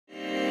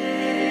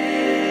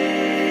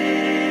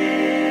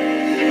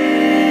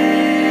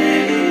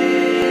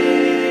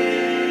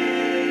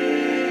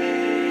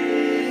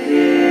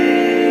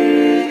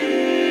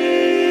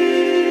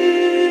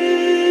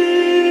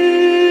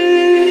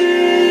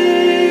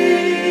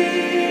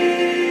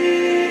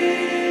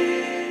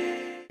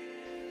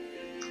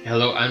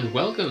and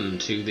welcome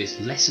to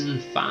this lesson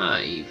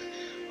 5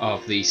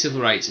 of the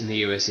Civil Rights in the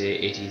USA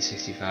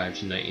 1865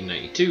 to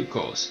 1992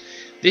 course.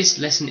 This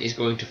lesson is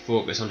going to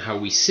focus on how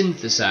we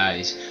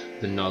synthesize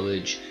the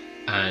knowledge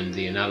and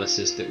the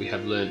analysis that we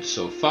have learned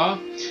so far.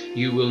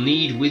 You will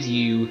need with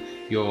you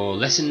your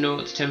lesson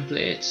notes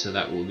template, so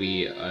that will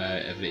be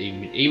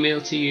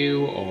emailed to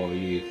you, or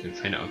you can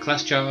find it on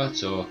class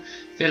charts, or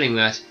failing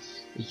that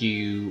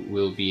you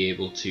will be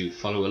able to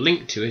follow a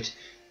link to it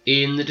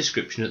in the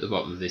description at the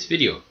bottom of this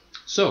video.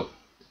 So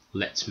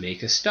let's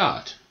make a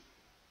start.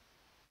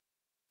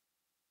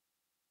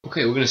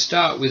 Okay, we're going to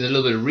start with a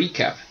little bit of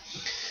recap,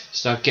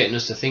 start getting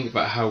us to think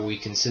about how we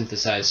can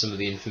synthesize some of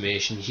the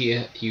information.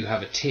 Here you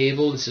have a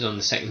table. This is on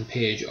the second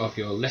page of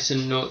your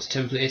lesson notes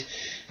template.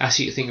 Asks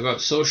you to think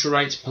about social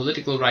rights,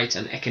 political rights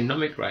and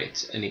economic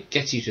rights, and it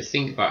gets you to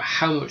think about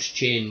how much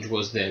change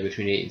was there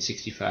between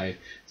 1865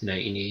 to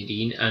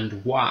 1918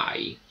 and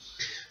why.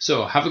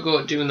 So have a go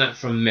at doing that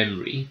from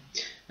memory,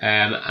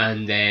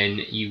 and then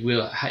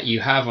you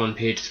have on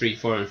page 3,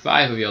 4 and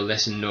 5 of your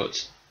lesson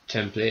notes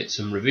template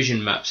some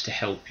revision maps to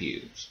help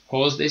you.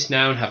 Pause this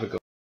now and have a go.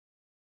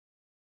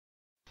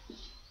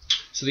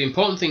 So the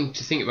important thing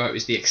to think about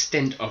is the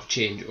extent of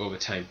change over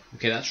time.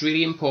 Okay, that's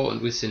really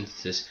important with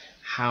synthesis.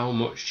 How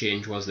much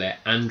change was there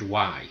and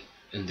why?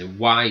 And the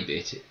why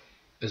bit,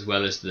 as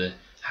well as the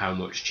how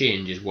much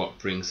change, is what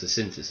brings the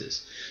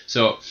synthesis.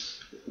 So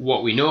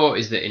what we know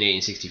is that in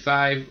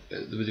 1865,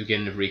 with the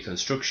beginning of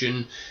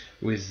Reconstruction,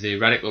 with the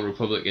radical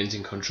Republicans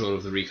in control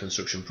of the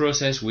Reconstruction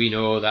process, we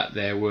know that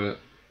there were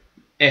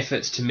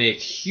efforts to make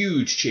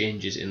huge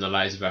changes in the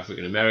lives of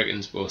African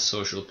Americans, both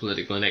social,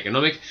 political and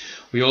economic.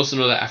 We also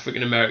know that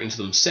African Americans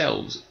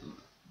themselves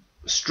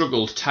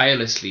struggled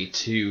tirelessly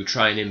to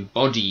try and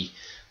embody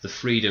the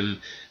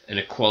freedom and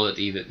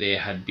equality that they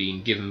had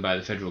been given by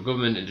the federal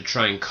government, and to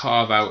try and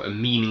carve out a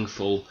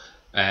meaningful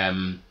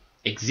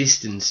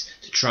existence,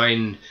 to try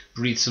and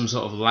breathe some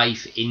sort of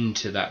life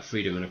into that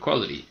freedom and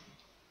equality.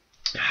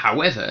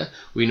 However,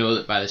 we know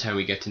that by the time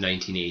we get to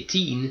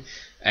 1918,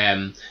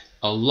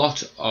 a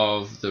lot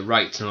of the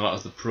rights and a lot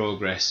of the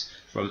progress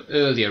from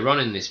earlier on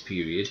in this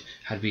period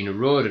had been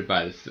eroded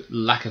by the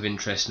lack of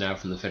interest now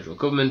from the federal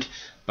government,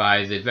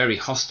 by the very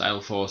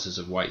hostile forces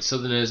of white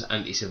Southerners,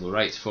 anti-civil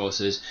rights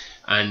forces,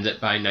 and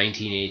that by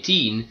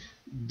 1918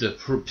 the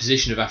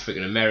position of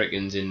African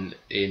Americans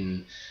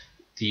in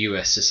the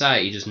US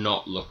society does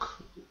not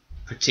look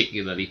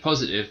particularly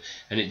positive,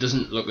 and it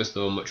doesn't look as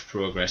though much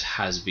progress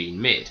has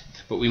been made.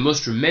 But we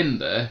must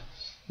remember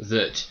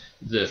that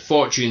the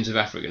fortunes of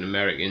African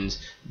Americans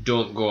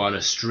don't go on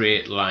a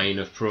straight line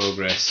of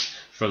progress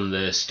from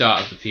the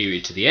start of the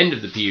period to the end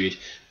of the period,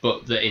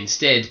 but that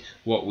instead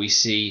what we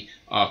see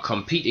are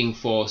competing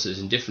forces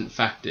and different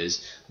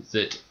factors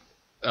that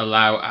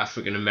allow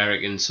African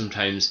Americans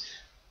sometimes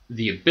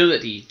the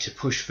ability to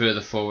push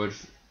further forward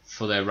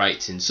for their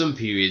rights in some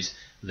periods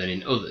than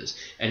in others.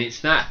 And it's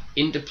that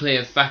interplay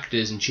of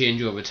factors and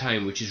change over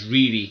time which is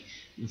really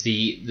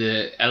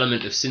the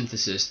element of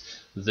synthesis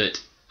that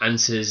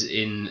answers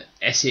in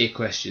essay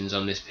questions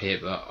on this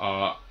paper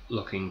are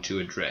looking to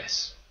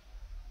address.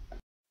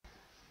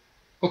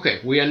 Okay,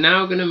 we are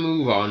now going to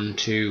move on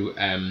to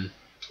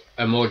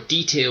a more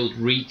detailed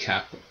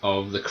recap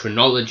of the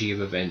chronology of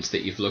events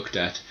that you've looked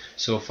at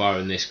so far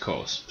in this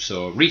course.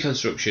 So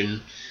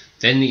Reconstruction,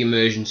 then the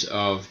emergence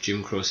of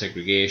Jim Crow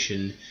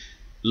segregation,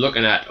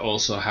 looking at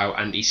also how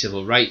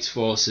anti-civil rights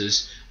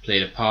forces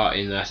played a part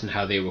in that and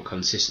how they were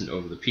consistent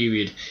over the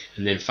period,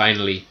 and then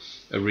finally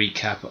a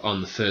recap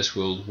on the First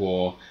World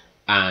War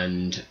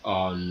and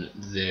on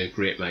the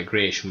Great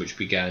Migration, which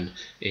began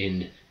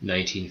in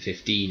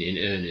 1915 in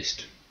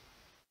earnest.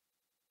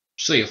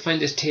 So you'll find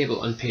this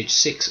table on page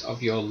 6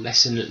 of your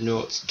lesson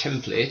notes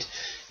template.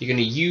 You're going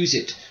to use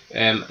it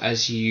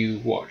as you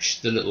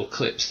watch the little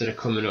clips that are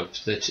coming up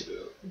that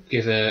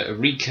give a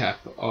recap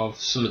of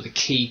some of the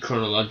key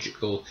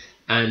chronological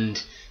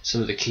and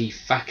some of the key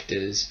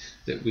factors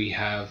that we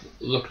have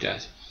looked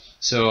at.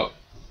 So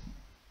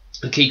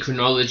the key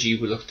chronology,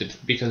 we looked at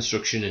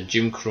Reconstruction and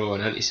Jim Crow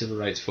and anti-civil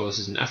rights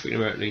forces and African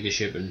American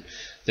leadership, and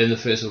then the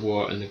First World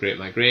War and the Great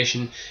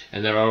Migration.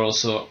 And there are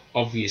also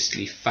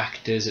obviously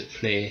factors at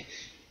play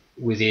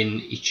within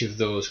each of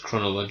those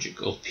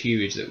chronological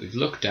periods that we've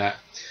looked at.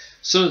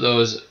 Some of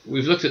those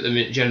we've looked at them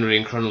generally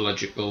in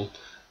chronological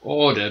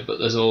order, but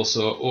there's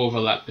also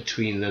overlap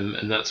between them,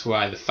 and that's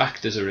why the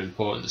factors are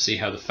important, to see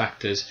how the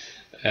factors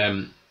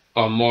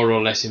are more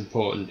or less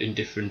important in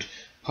different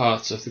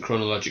parts of the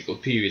chronological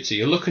period. So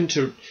you're looking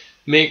to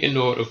make a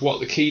note of what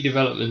the key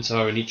developments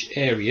are in each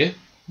area,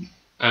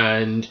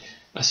 and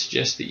I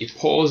suggest that you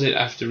pause it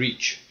after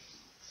each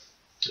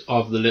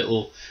of the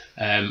little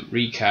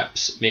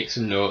recaps, make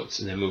some notes,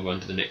 and then move on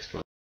to the next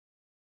one.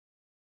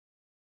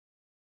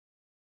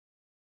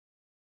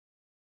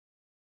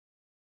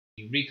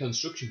 The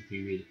Reconstruction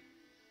period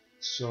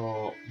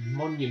saw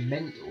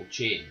monumental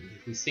change.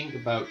 If we think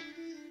about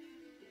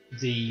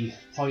the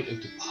point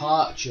of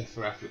departure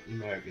for African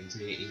Americans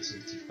in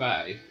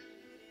 1865,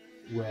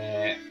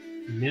 where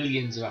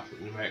millions of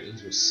African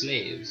Americans were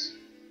slaves,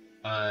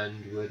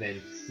 and were then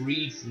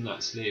freed from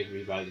that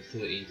slavery by the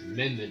 13th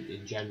Amendment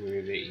in January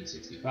of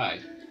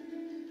 1865,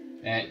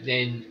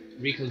 then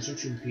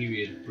Reconstruction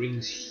period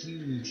brings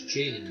huge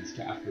change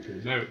to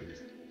African Americans.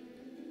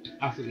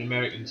 African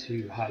Americans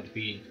who had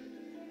been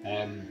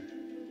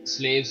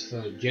slaves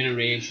for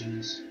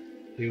generations,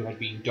 who had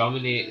been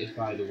dominated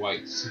by the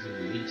white Southern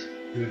elite,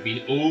 who had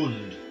been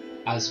owned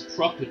as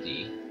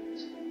property.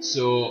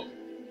 So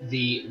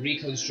the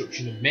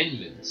Reconstruction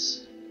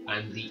Amendments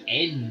and the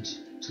end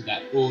to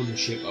that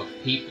ownership of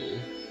people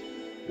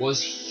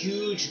was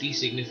hugely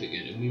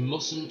significant, and we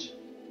mustn't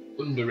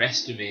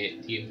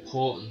underestimate the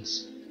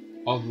importance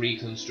of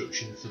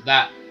Reconstruction for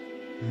that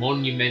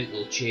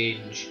monumental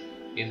change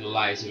in the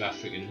lives of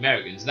African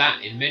Americans.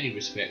 That, in many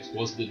respects,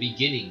 was the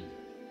beginning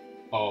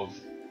of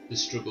the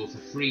struggle for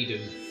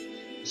freedom,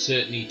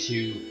 certainly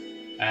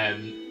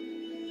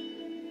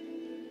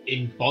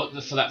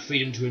for that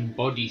freedom to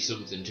embody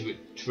something,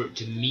 for it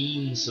to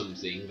mean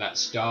something that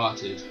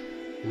started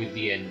with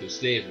the end of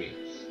slavery.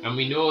 And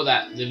we know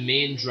that the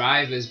main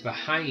drivers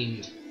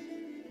behind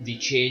the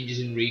changes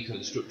in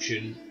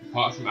Reconstruction,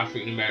 apart from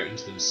African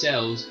Americans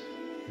themselves,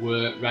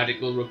 were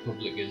radical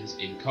Republicans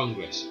in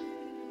Congress.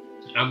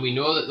 And we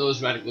know that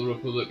those radical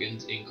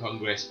Republicans in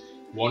Congress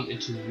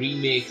wanted to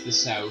remake the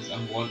South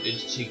and wanted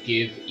to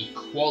give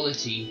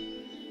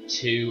equality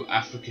to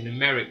African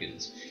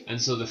Americans.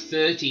 And so the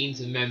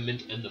 13th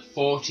Amendment and the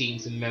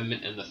 14th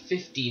Amendment and the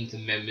 15th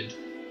Amendment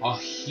are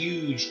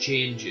huge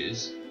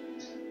changes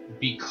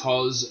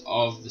because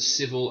of the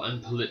civil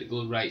and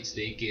political rights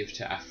they give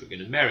to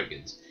African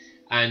Americans.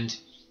 And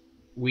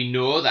we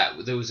know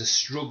that there was a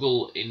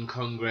struggle in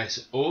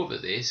Congress over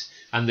this,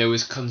 and there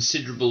was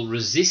considerable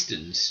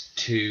resistance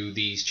to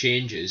these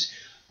changes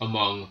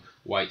among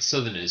white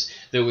Southerners.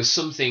 There was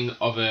something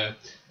of a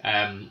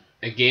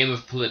game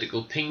of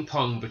political ping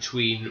pong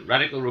between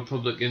radical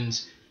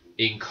Republicans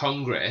in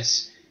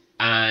Congress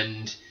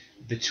and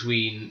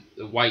between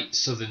the white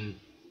Southern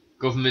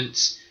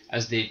governments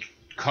as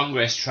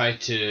Congress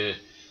tried to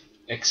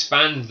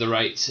expand the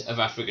rights of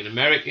African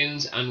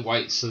Americans, and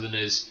white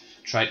Southerners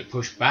tried to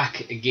push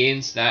back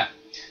against that.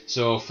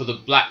 So for the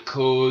Black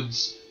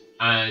Codes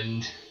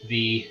and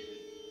the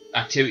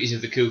activities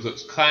of the Ku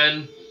Klux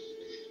Klan,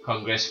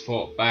 Congress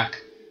fought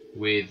back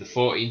with the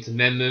 14th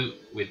Amendment,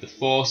 with the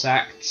Force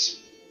Acts.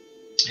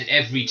 At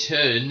every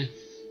turn,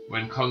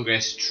 when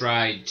Congress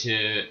tried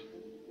to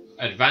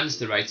advance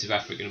the rights of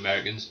African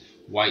Americans,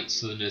 white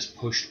Southerners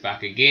pushed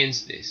back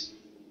against this.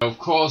 Of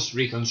course,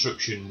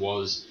 Reconstruction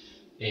was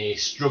a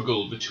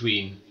struggle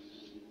between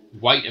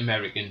white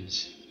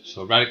Americans,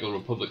 so radical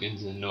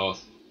Republicans in the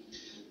North,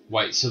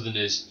 white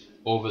Southerners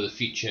over the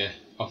future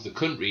of the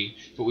country,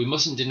 but we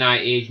mustn't deny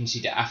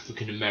agency to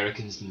African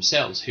Americans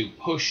themselves, who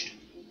pushed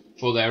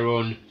for their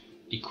own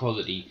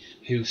equality,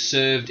 who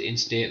served in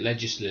state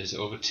legislatures,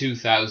 over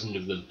 2,000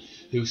 of them,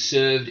 who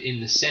served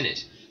in the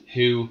Senate,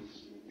 who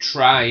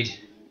tried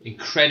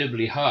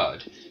incredibly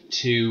hard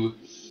to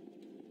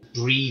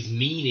breathe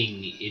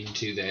meaning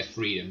into their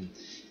freedom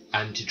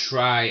and to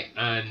try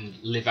and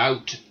live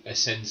out a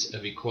sense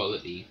of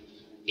equality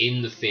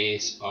in the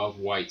face of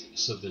white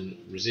Southern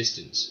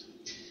resistance.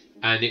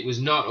 And it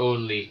was not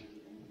only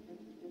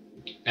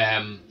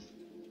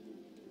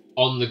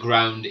on the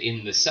ground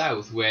in the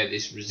South where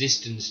this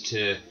resistance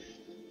to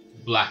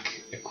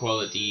black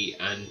equality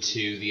and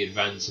to the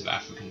advance of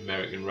African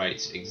American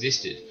rights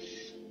existed.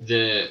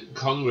 The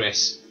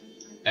Congress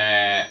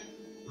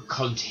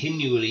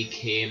continually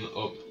came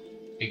up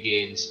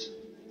against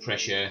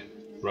pressure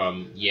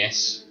from,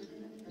 yes,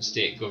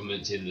 state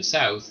governments in the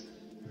South,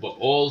 but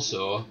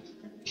also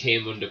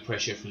came under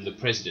pressure from the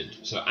president.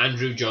 So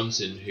Andrew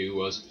Johnson, who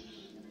was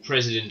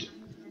president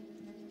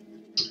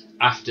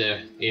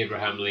after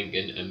Abraham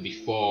Lincoln and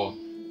before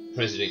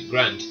President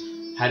Grant,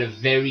 had a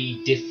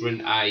very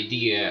different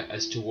idea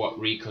as to what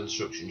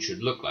Reconstruction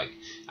should look like.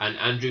 And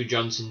Andrew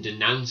Johnson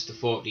denounced the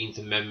 14th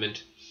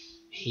Amendment.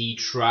 He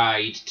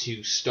tried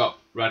to stop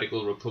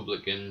radical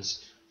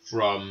Republicans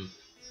from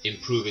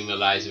improving the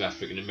lives of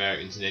African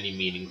Americans in any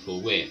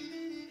meaningful way.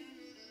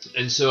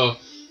 And so,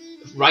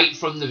 right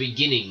from the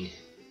beginning,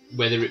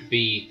 whether it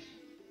be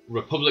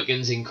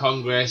Republicans in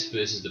Congress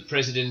versus the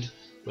president,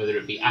 whether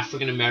it be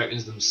African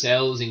Americans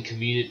themselves in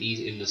communities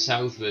in the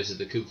South versus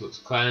the Ku Klux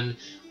Klan,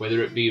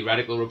 whether it be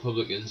radical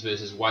Republicans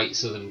versus white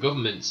Southern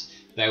governments,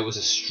 there was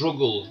a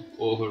struggle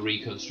over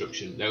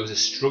Reconstruction. There was a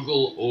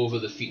struggle over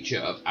the future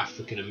of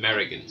African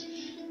Americans.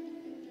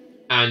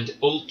 And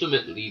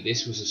ultimately,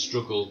 this was a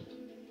struggle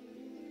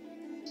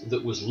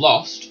that was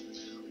lost.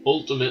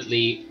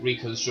 Ultimately,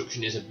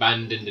 Reconstruction is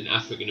abandoned and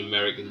African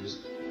Americans'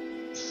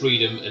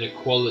 freedom and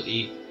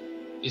equality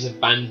is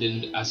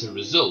abandoned as a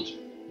result.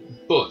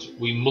 But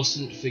we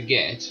mustn't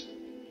forget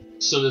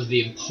some of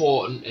the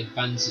important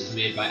advances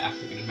made by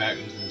African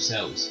Americans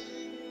themselves.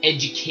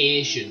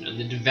 Education and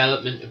the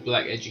development of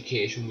black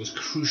education was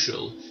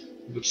crucial,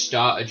 which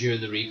started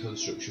during the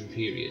Reconstruction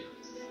period.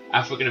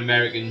 African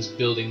Americans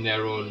building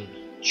their own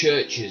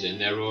churches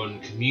and their own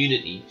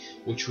community,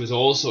 which was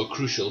also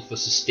crucial for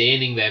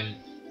sustaining them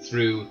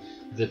through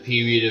the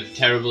period of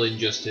terrible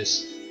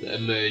injustice that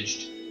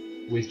emerged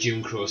with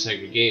Jim Crow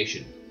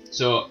segregation.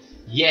 So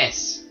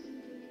yes,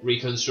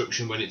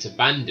 Reconstruction, when it's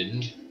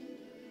abandoned,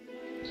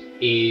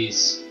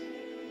 is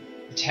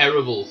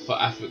terrible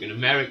for African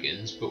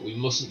Americans, but we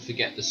mustn't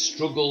forget the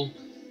struggle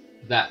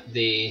that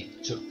they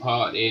took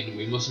part in.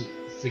 We mustn't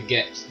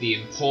forget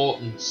the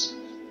importance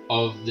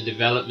of the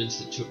developments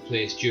that took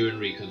place during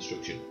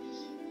Reconstruction.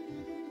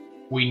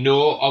 We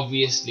know,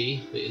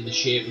 obviously, that in the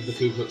shape of the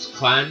Ku Klux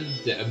Klan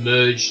that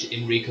emerged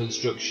in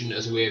Reconstruction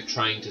as a way of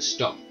trying to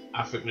stop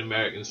African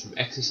Americans from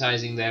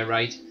exercising their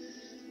right,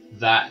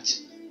 that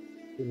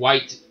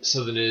white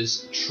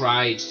Southerners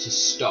tried to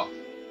stop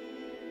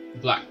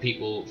black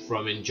people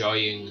from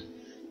enjoying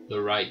the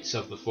rights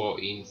of the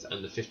 14th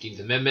and the 15th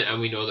Amendment,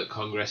 and we know that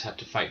Congress had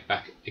to fight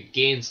back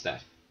against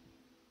that.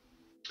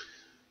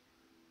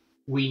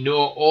 We know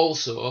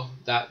also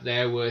that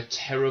there were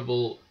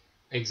terrible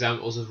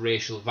examples of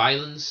racial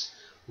violence.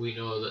 We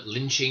know that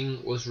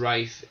lynching was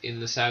rife in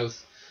the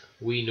South.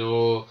 We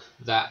know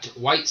that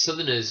white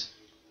Southerners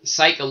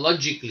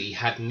psychologically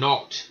had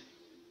not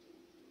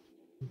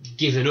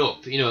given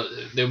up. You know,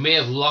 they may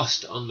have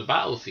lost on the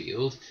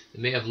battlefield,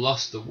 they may have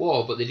lost the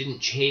war, but they didn't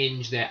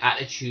change their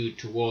attitude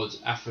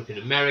towards African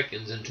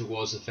Americans and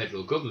towards the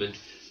federal government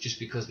just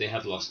because they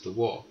had lost the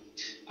war.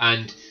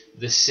 And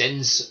the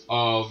sense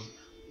of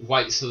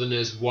white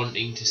Southerners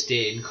wanting to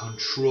stay in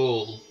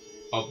control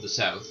of the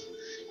South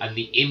and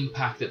the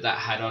impact that that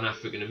had on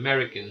African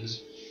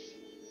Americans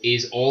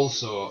is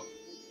also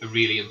a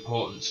really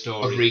important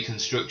story of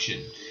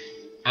Reconstruction.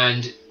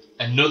 And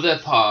another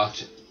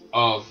part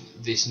of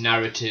this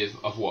narrative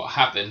of what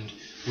happened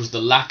was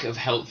the lack of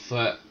help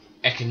for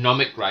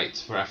economic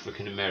rights for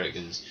African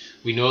Americans.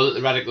 We know that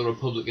the Radical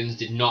Republicans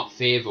did not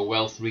favour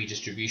wealth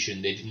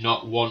redistribution. They did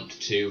not want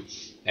to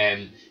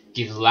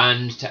give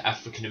land to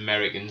African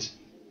Americans,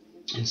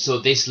 and so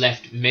this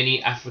left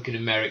many African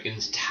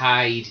Americans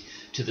tied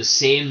to the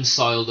same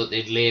soil that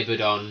they'd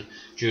laboured on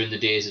during the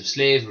days of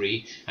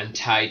slavery, and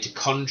tied to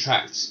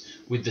contracts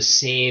with the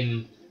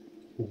same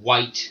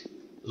white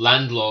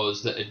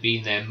landlords that had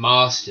been their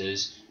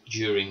masters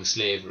during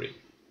slavery.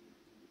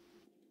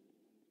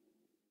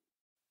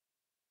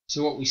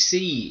 So what we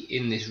see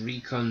in this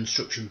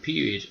Reconstruction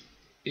period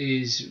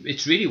is,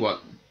 it's really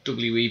what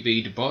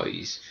W.E.B. Du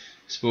Bois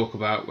spoke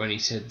about when he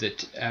said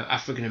that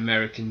African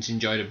Americans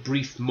enjoyed a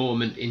brief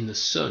moment in the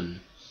sun.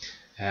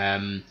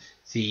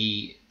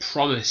 The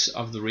promise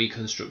of the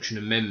Reconstruction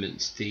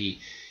Amendments, the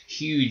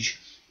huge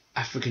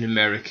African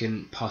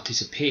American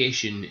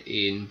participation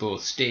in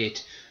both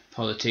state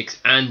politics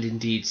and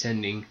indeed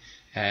sending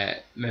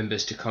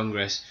members to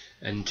Congress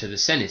and to the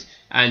Senate.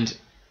 And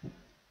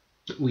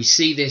we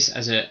see this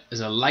as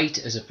a light,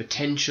 as a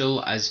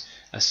potential, as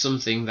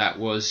something that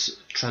was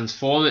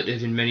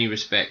transformative in many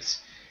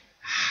respects.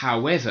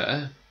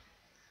 However,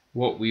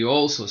 what we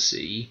also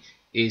see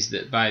is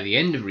that by the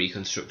end of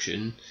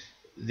Reconstruction,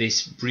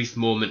 this brief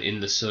moment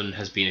in the sun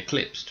has been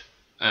eclipsed,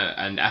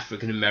 and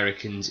African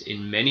Americans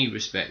in many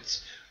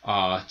respects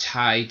are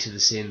tied to the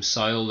same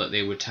soil that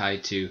they were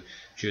tied to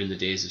during the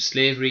days of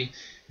slavery.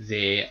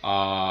 They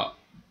are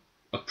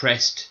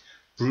oppressed,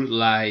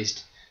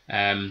 brutalized.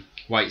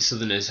 White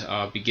Southerners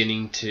are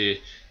beginning to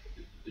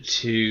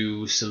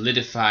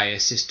solidify a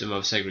system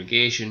of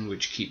segregation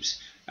which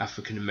keeps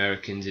African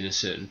Americans in a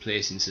certain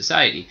place in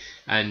society,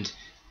 and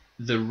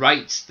the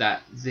rights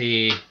that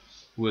they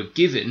were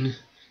given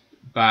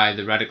by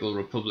the Radical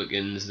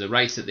Republicans, the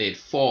rights that they had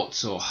fought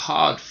so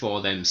hard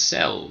for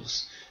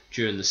themselves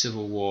during the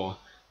Civil War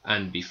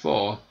and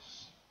before,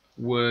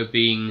 were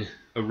being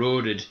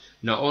eroded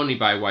not only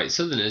by white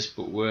Southerners,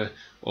 but were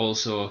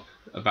also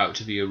about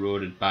to be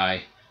eroded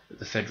by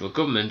the federal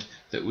government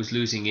that was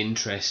losing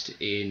interest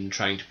in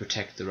trying to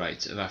protect the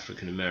rights of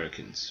African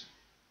Americans.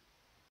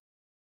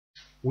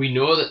 We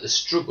know that the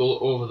struggle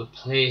over the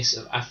place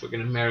of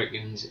African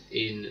Americans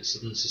in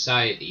Southern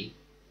society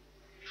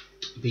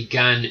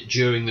began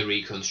during the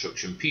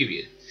Reconstruction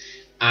period,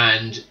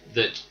 and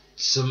that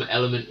some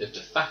element of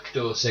de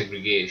facto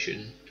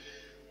segregation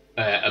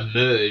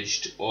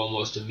emerged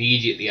almost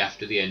immediately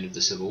after the end of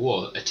the Civil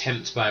War.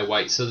 Attempts by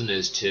white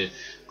Southerners to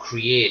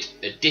create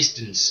a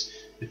distance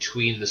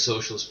between the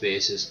social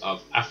spaces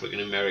of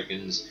African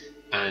Americans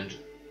and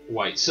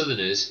white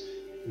Southerners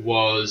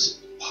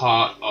was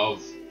part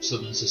of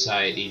Southern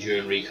society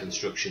during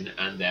Reconstruction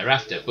and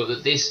thereafter, but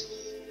that this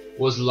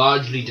was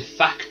largely de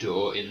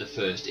facto in the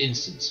first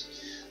instance,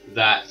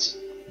 that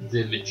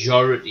the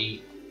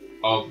majority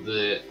of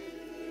the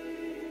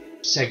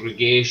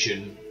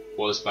segregation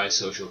was by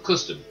social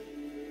custom.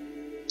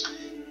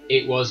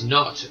 It was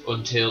not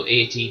until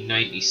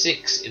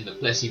 1896 in the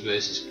Plessy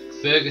versus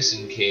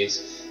Ferguson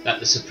case that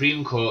the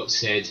Supreme Court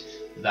said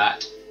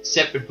that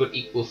separate but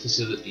equal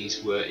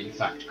facilities were in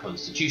fact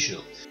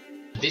constitutional.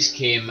 This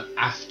came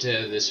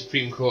after the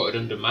Supreme Court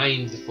had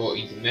undermined the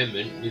 14th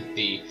Amendment with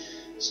the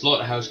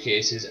slaughterhouse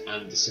cases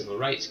and the civil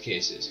rights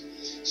cases.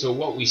 So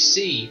what we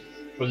see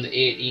from the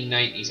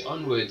 1890s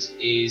onwards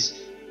is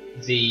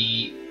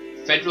the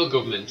federal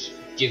government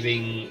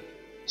giving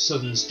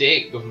southern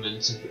state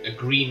governments a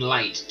green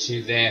light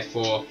to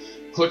therefore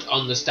put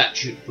on the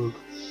statute book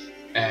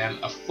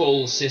a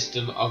full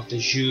system of de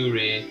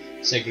jure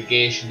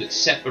segregation that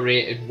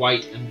separated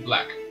white and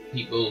black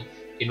people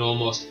in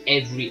almost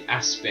every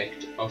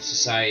aspect of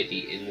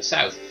society in the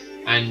South.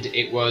 And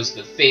it was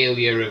the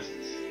failure of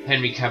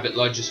Henry Cabot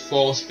Lodge's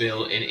Force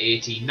Bill in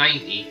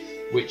 1890,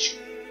 which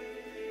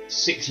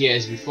 6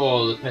 years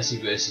before the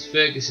Plessy versus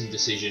Ferguson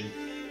decision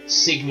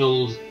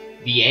signalled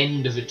the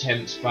end of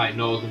attempts by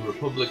Northern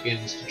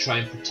Republicans to try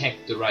and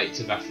protect the rights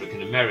of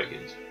African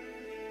Americans.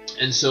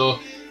 And so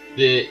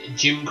the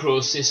Jim Crow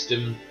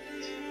system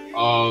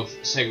of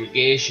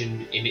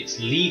segregation in its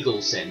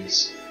legal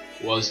sense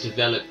was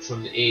developed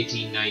from the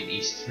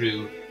 1890s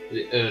through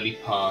the early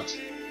part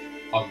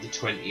of the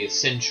 20th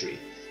century,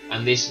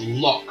 and this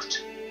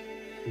locked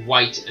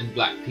white and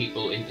black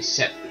people into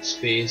separate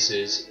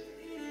spaces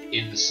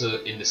in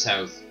the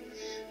South.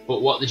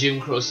 But what the Jim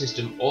Crow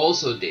system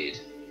also did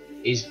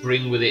is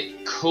bring with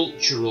it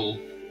cultural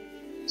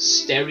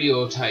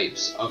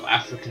stereotypes of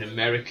African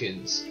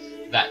Americans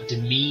that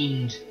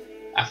demeaned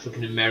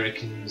African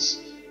Americans'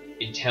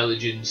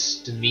 intelligence,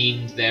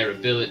 demeaned their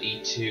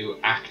ability to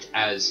act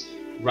as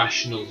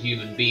rational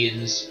human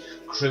beings,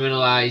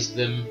 criminalized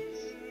them.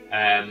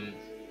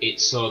 It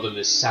saw them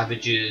as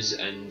savages,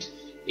 and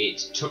it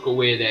took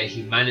away their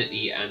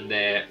humanity and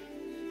their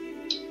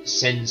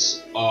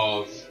sense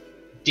of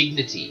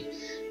dignity.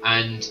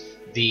 And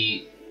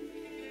the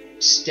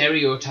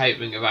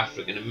stereotyping of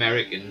African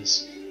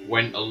Americans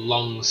went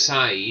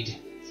alongside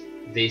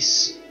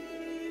this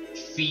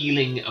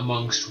feeling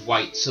amongst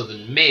white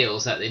southern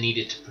males that they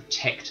needed to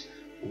protect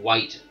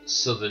white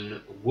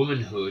southern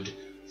womanhood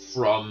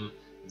from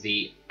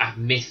the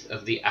myth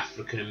of the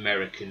African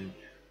American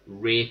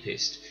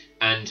rapist.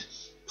 And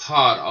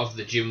part of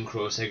the Jim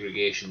Crow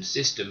segregation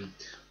system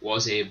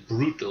was a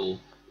brutal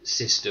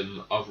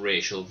system of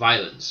racial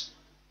violence,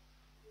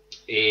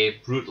 a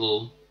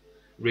brutal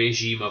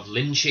regime of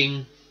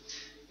lynching,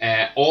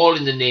 all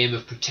in the name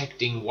of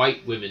protecting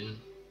white women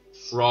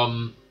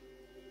from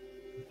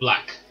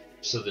black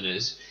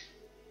Southerners.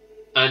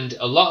 And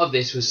a lot of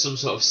this was some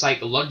sort of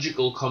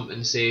psychological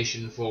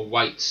compensation for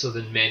white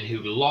Southern men who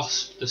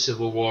lost the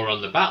Civil War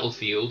on the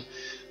battlefield,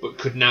 but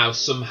could now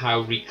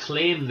somehow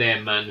reclaim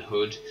their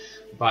manhood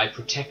by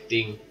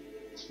protecting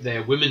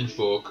their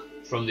womenfolk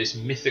from this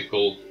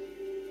mythical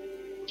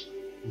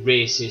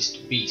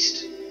racist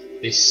beast,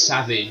 this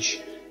savage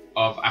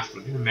of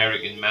African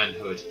American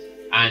manhood.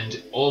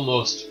 And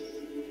almost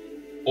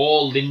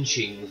all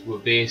lynchings were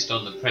based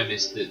on the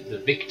premise that the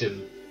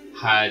victim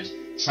had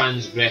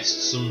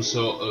transgressed some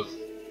sort of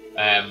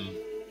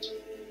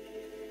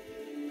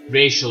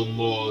racial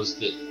mores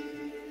that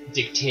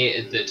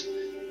dictated that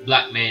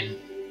black men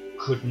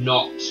could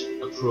not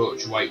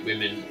approach white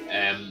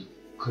women,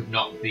 could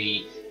not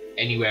be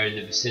anywhere in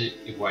the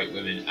vicinity of white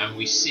women. And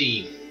we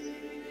see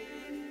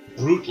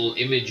brutal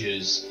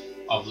images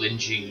of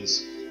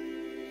lynchings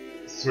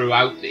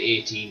throughout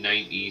the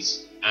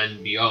 1890s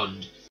and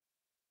beyond.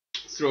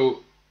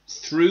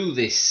 Through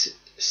this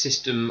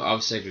system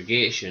of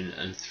segregation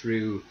and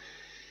through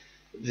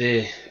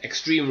the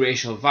extreme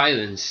racial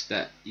violence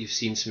that you've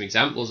seen some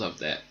examples of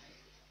there,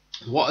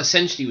 what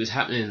essentially was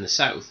happening in the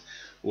South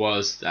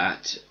was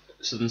that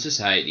Southern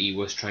society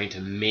was trying to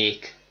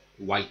make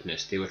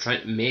whiteness. They were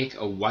trying to make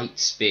a white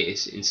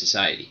space in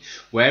society,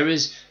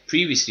 whereas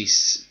previously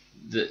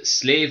the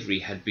slavery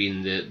had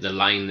been the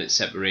line that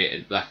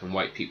separated black and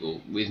white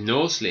people. With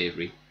no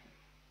slavery,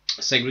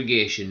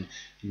 segregation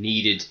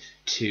needed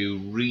to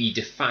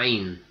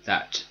redefine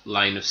that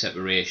line of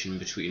separation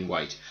between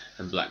white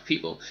and black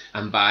people.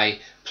 And by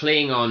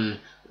playing on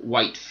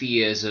white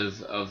fears of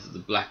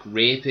the black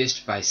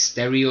rapist, by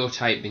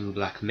stereotyping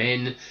black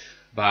men,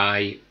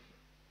 by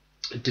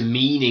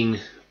demeaning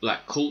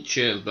black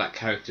culture and black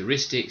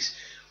characteristics,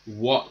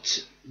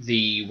 what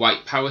the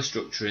white power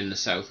structure in the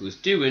South was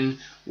doing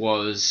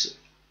was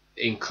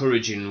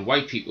encouraging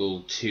white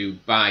people to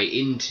buy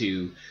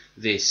into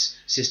this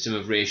system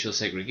of racial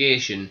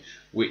segregation,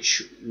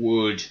 which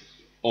would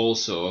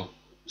also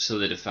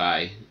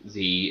solidify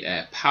the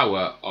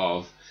power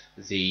of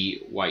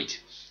the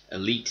white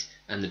elite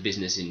and the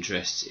business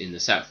interests in the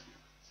South.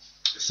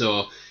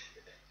 So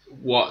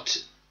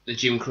what the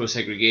Jim Crow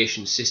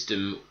segregation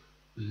system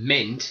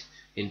meant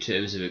in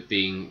terms of it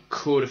being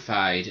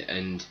codified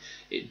and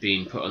it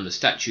being put on the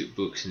statute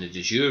books in a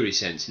de jure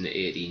sense in the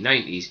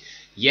 1890s,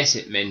 yes,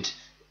 it meant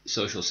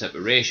social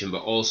separation,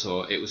 but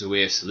also it was a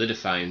way of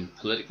solidifying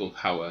political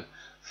power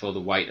for the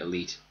white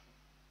elite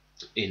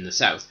in the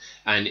South.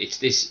 And it's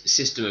this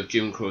system of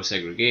Jim Crow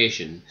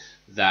segregation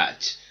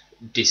that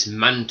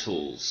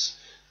dismantles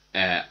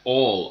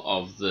all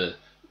of the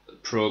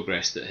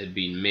progress that had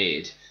been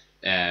made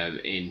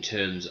in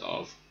terms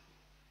of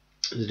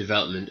the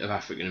development of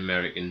African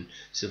American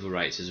civil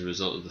rights as a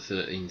result of the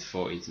 13th,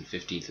 14th and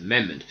 15th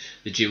Amendment.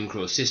 The Jim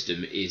Crow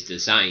system is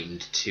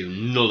designed to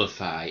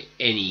nullify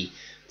any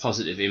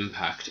positive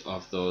impact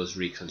of those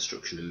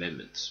Reconstruction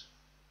amendments.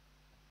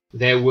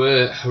 There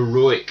were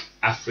heroic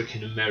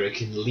African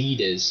American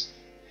leaders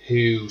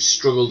who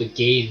struggled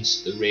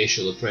against the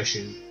racial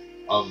oppression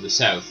of the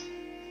South.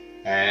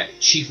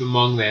 Chief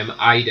among them,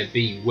 Ida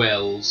B.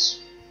 Wells,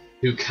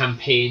 who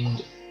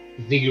campaigned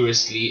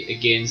vigorously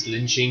against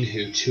lynching,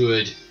 who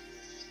toured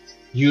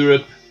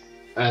Europe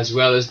as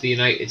well as the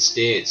United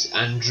States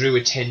and drew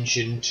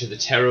attention to the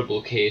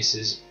terrible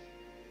cases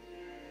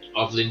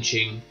of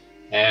lynching.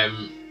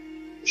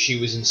 She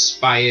was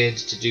inspired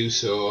to do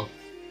so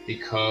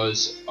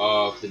because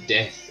of the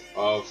death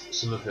of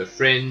some of her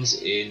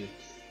friends in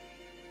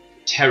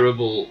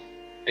terrible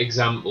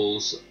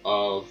examples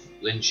of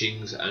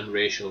lynchings and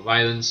racial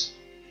violence.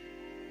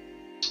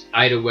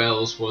 Ida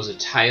Wells was a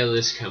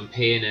tireless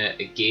campaigner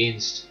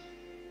against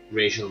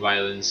racial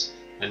violence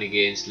and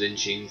against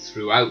lynching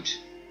throughout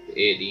the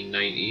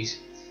 1890s,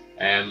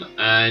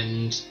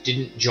 and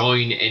didn't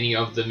join any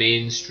of the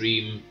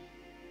mainstream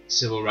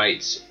civil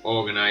rights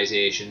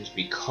organisations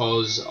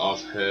because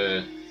of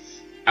her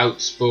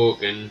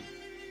outspoken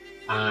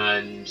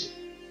and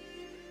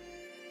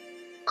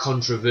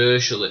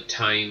controversial at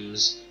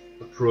times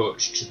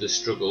approach to the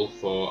struggle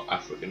for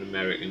African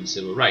American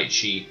civil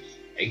rights.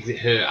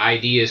 Her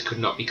ideas could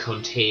not be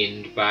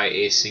contained by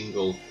a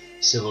single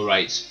civil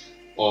rights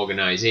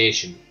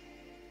organisation,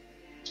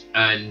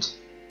 and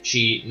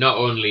she not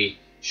only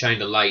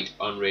shined a light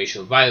on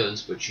racial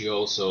violence, but she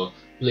also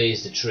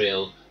blazed a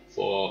trail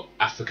for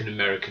African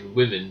American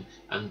women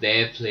and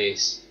their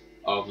place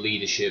of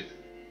leadership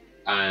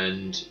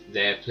and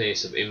their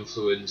place of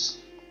influence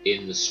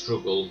in the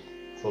struggle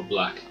for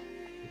black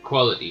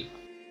equality.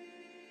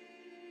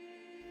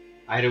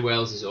 Ida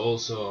Wells is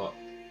also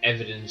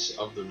evidence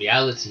of the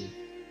reality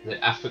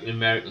that African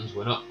Americans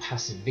were not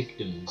passive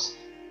victims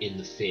in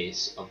the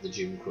face of the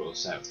Jim Crow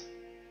South.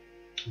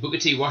 Booker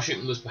T.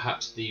 Washington was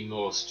perhaps the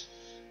most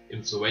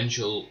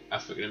influential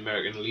African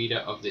American leader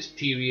of this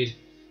period.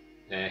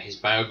 His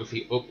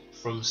biography, Up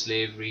From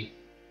Slavery,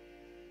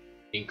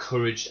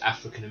 encouraged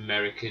African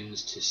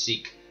Americans to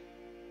seek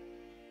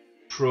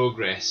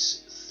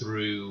progress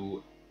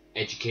through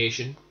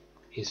education.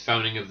 His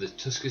founding of the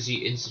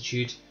Tuskegee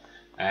Institute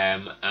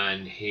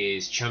and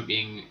his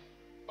championing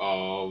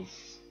of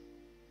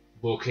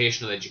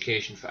vocational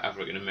education for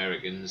African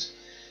Americans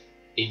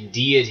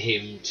endeared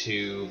him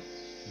to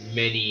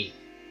many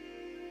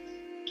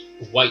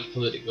white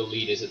political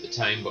leaders at the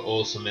time, but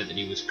also meant that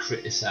he was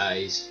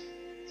criticised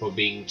for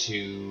being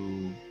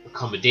too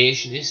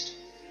accommodationist.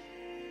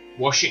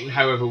 Washington,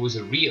 however, was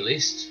a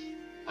realist,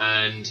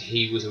 and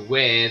he was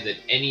aware that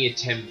any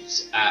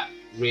attempts at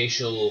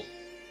racial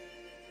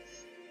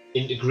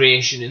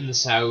integration in the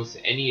South,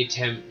 any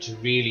attempt to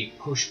really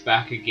push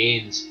back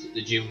against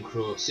the Jim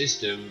Crow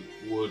system,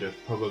 would have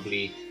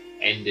probably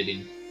ended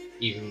in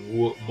even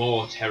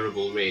more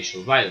terrible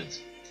racial violence.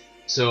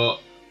 So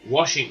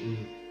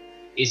Washington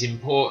is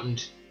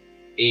important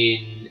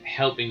in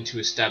helping to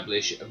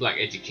establish a black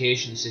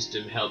education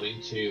system,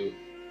 helping to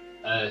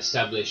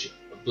establish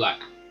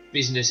black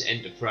business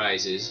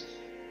enterprises,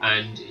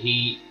 and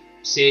he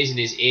says in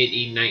his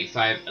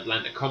 1895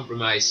 Atlanta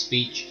Compromise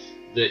speech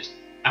that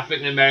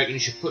African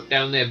Americans should put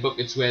down their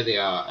buckets where they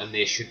are, and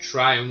they should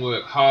try and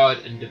work hard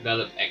and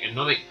develop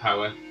economic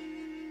power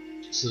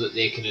so that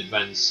they can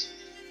advance.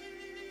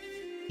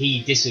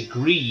 He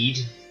disagreed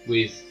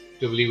with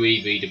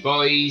W.E.B. Du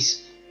Bois,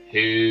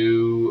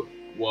 who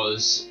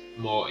was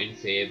more in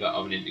favour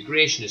of an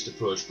integrationist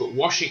approach, but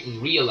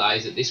Washington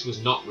realised that this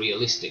was not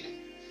realistic,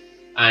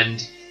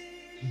 and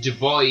Du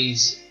Bois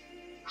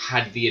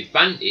had the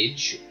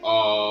advantage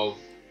of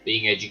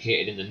being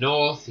educated in the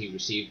North. He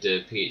received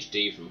a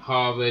PhD from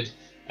Harvard.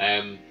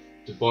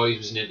 Du Bois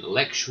was an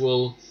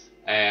intellectual,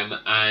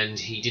 and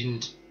he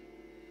didn't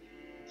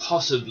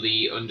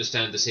possibly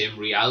understand the same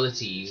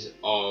realities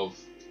of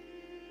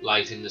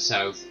life in the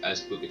South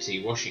as Booker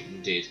T.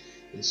 Washington did.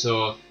 And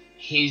so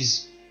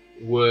his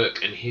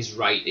work and his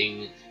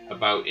writing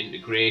about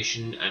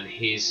integration and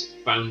his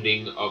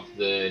founding of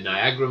the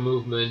Niagara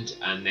Movement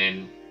and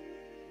then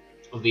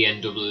of the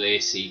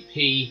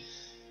NAACP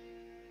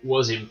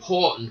was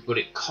important, but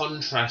it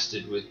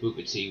contrasted with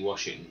Booker T.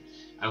 Washington.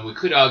 And we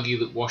could argue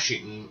that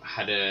Washington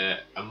had a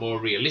more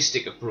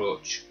realistic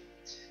approach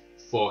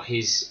for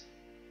his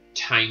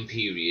time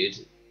period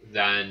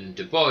than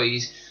Du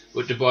Bois,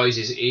 but Du Bois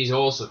is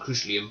also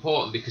crucially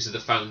important because of the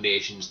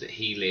foundations that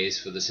he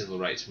lays for the civil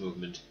rights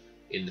movement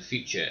in the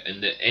future,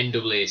 and the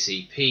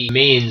NAACP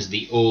remains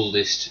the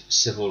oldest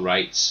civil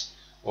rights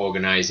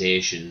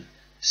organisation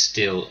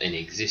still in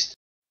existence.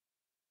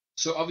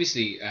 So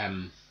obviously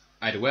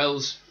Ida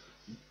Wells,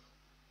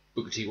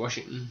 Booker T.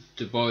 Washington,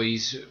 Du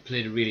Bois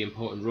played a really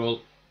important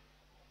role.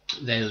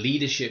 Their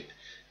leadership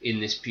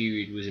in this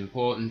period was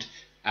important,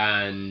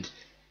 and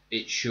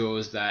it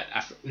shows that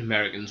African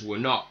Americans were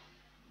not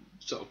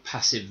sort of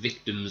passive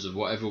victims of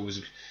whatever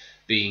was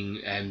being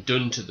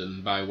done to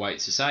them by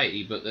white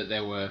society, but that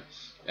there was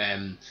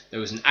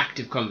an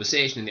active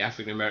conversation in the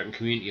African American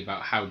community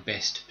about how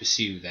best to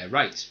pursue their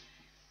rights.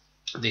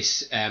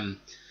 This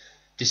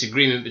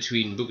disagreement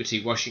between Booker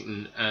T.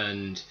 Washington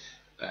and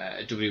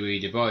W.E.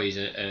 Du Bois,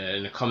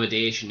 an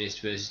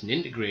accommodationist versus an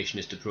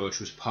integrationist approach,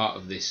 was part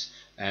of this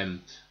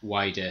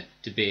wider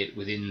debate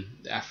within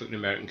the African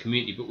American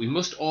community. But we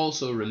must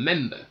also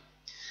remember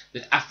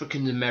that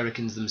African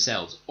Americans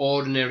themselves,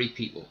 ordinary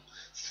people,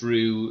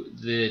 through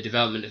the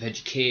development of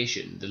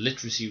education, the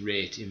literacy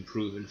rate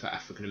improving for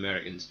African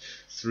Americans,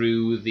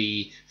 through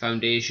the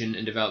foundation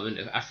and development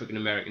of African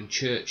American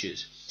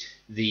churches,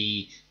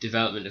 the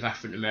development of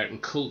African American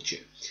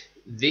culture.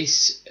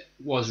 This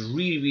was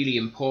really, really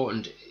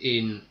important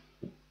in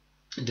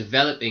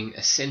developing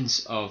a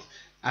sense of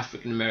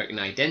African American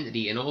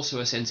identity and also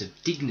a sense of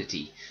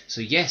dignity.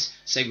 So yes,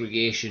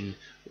 segregation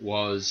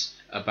was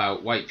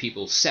about white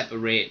people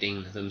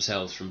separating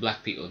themselves from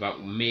black people,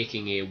 about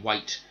making a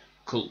white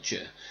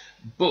culture,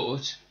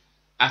 but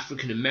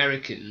African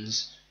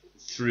Americans,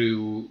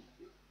 through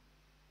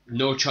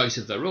no choice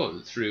of their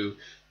own, through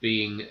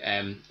being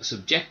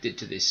subjected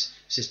to this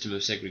system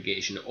of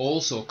segregation,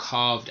 also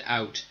carved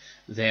out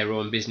their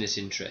own business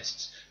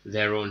interests,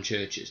 their own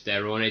churches,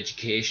 their own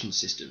education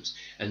systems,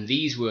 and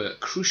these were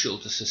crucial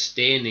to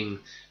sustaining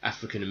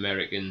African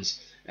Americans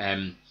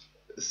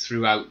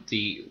throughout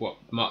what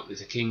Martin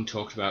Luther King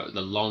talked about,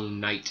 the long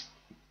night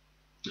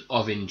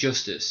of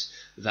injustice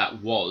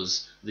that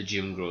was the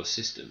Jim Crow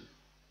system.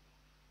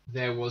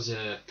 There was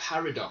a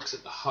paradox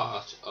at the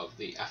heart of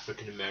the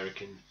African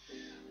American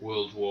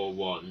World War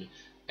I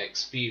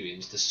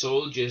experience. The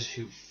soldiers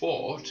who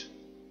fought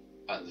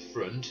at the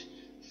front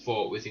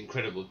fought with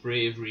incredible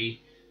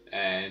bravery,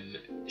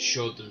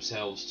 showed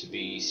themselves to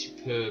be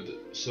superb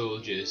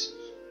soldiers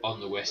on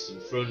the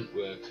Western Front,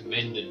 were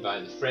commended by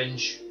the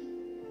French.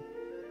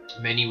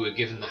 Many were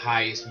given the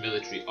highest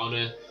military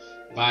honour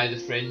by the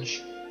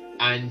French,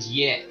 and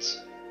yet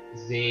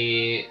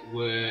they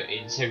were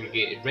in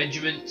segregated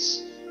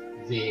regiments.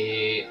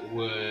 They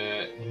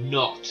were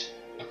not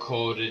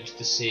accorded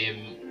the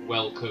same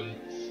welcome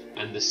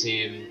and the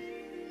same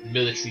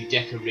military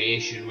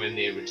decoration when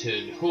they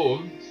returned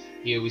home.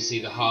 Here we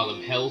see the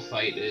Harlem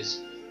Hellfighters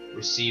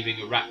receiving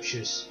a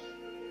rapturous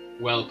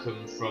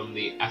welcome from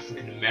the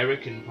African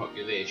American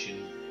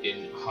population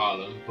in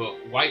Harlem, but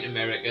white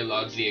America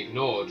largely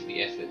ignored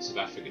the efforts of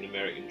African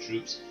American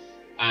troops,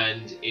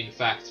 and in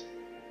fact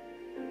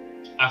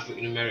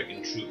African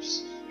American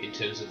troops, in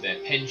terms of their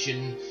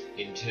pension,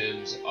 in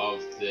terms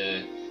of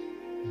the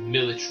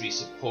military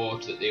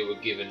support that they were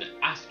given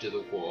after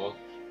the war,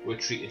 were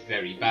treated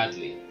very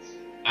badly.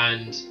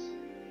 And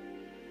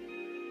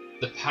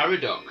the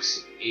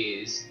paradox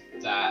is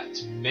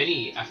that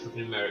many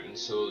African American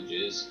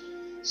soldiers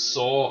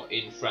saw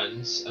in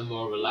France a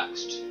more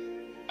relaxed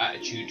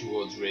attitude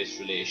towards race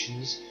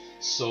relations,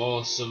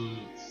 saw some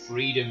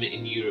freedom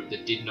in Europe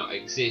that did not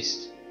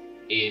exist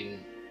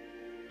in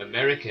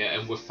America,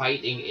 and were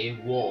fighting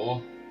a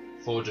war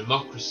for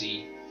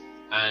democracy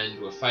and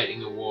were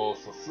fighting a war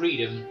for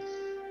freedom,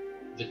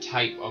 the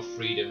type of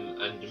freedom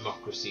and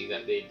democracy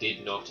that they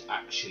did not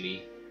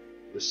actually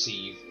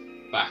receive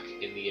back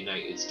in the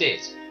United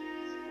States.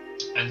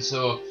 And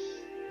so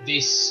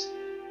this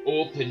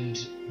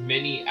opened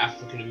many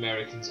African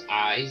Americans'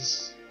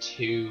 eyes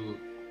to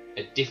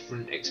a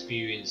different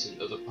experience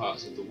in other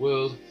parts of the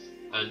world,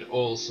 and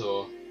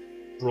also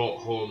brought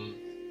home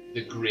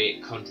the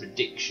great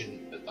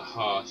contradiction at the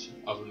heart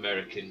of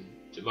American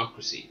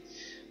democracy.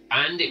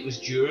 And it was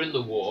during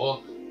the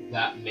war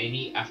that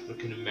many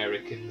African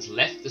Americans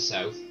left the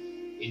South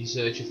in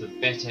search of the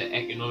better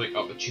economic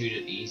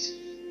opportunities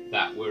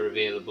that were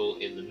available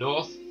in the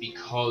North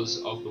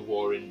because of the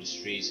war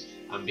industries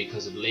and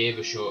because of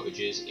labour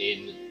shortages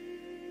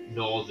in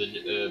northern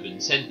urban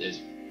centres.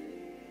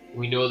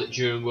 We know that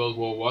during World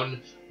War I,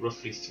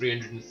 roughly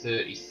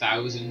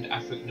 330,000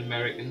 African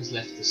Americans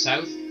left the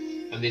South,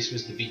 and this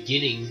was the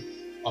beginning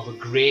of a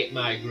great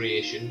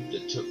migration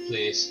that took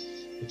place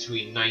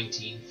between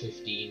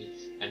 1915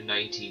 and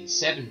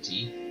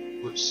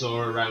 1970, which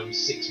saw around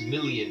 6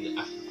 million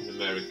African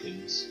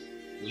Americans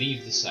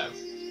leave the South,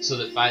 so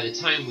that by the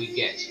time we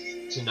get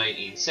to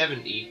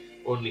 1970,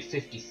 only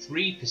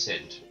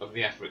 53% of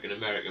the African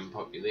American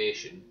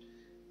population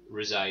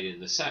reside in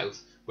the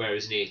South,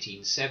 whereas in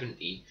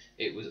 1870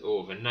 it was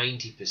over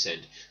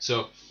 90%.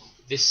 So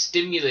this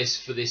stimulus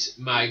for this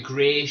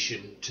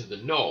migration to the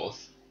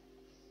North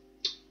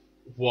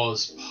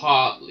was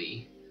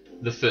partly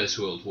the First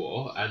World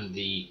War and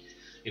the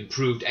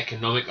improved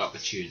economic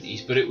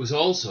opportunities, but it was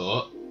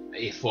also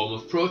a form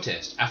of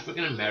protest.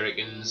 African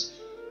Americans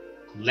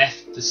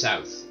left the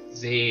South.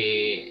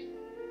 They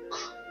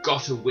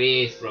got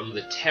away from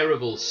the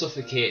terrible,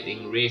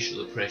 suffocating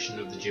racial oppression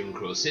of the Jim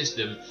Crow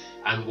system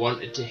and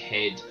wanted to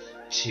head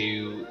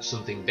to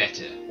something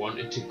better,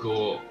 wanted to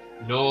go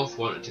north,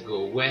 wanted to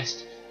go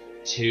west,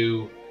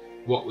 to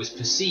what was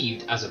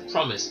perceived as a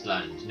promised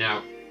land.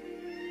 Now,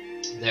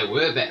 there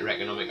were better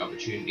economic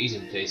opportunities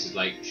in places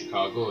like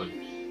Chicago and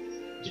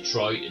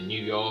Detroit and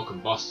New York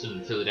and Boston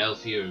and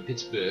Philadelphia and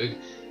Pittsburgh,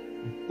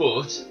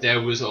 but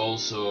there was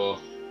also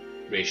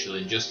racial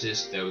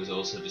injustice, there was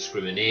also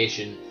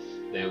discrimination,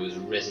 there was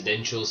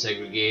residential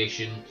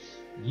segregation,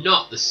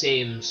 not the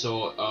same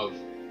sort of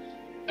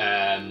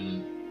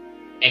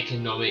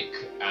economic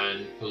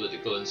and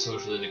political and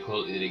social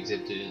inequality that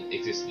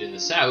existed in the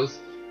South,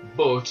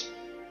 but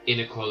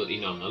inequality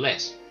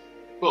nonetheless.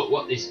 But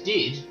what this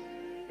did,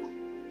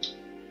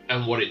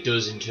 and what it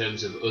does in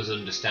terms of us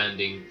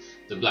understanding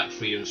the black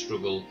freedom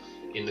struggle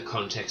in the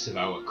context of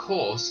our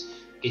course,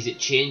 is it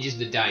changes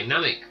the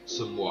dynamic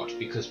somewhat,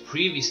 because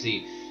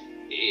previously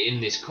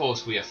in this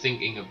course we are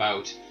thinking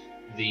about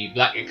the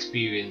black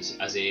experience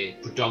as a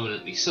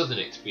predominantly southern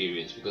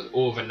experience, because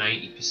over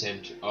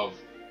 90% of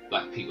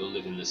black people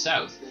live in the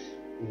south.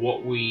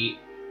 What we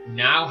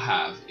now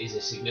have is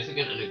a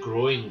significant and a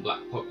growing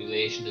black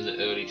population in the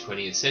early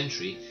 20th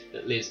century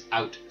that lives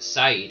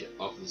outside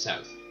of the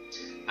south.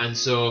 And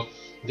so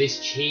this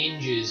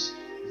changes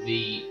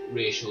the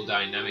racial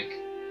dynamic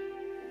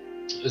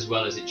as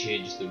well as it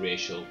changes the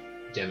racial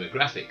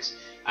demographics.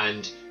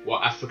 And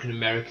what African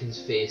Americans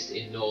faced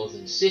in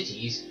northern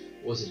cities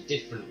was a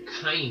different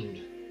kind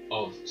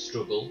of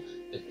struggle,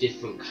 a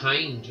different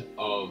kind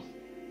of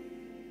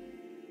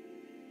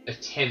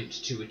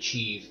attempt to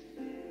achieve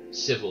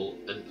civil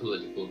and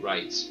political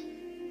rights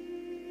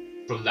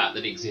from that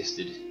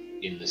existed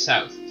in the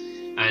South.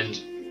 And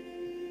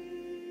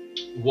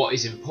what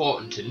is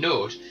important to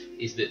note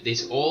is that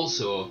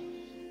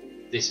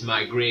this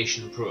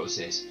migration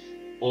process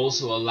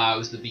also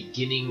allows the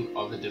beginning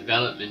of the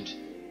development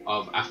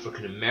of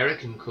African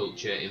American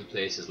culture in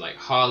places like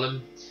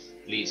Harlem,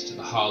 leads to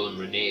the Harlem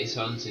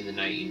Renaissance in the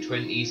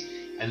 1920s,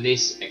 and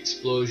this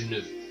explosion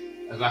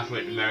of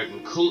African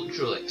American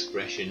cultural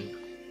expression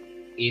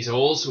is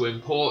also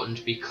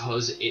important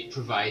because it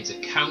provides a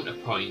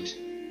counterpoint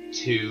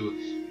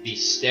to the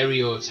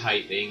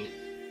stereotyping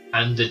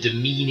and the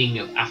demeaning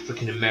of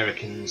African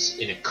Americans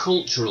in a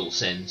cultural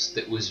sense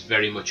that was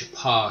very much a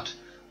part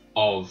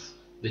of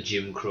the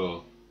Jim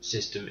Crow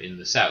system in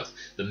the South.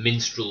 The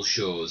minstrel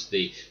shows,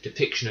 the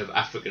depiction of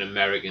African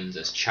Americans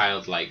as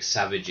childlike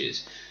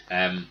savages.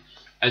 And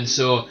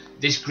so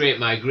this great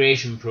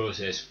migration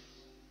process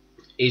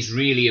is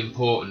really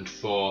important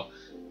for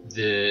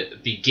the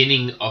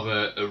beginning of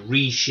a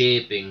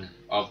reshaping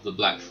of the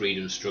black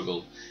freedom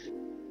struggle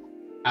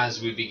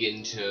as we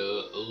begin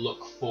to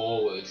look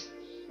forward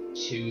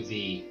to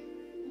the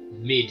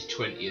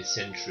mid-20th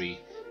century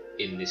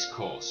in this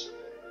course.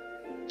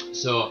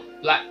 So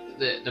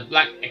the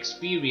black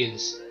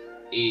experience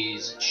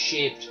is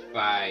shaped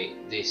by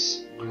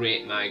this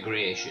great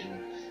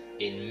migration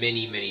in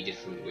many, many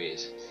different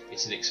ways.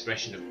 It's an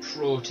expression of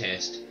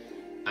protest,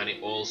 and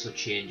it also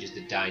changes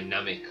the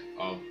dynamic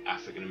of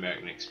African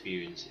American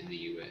experience in the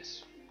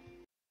US.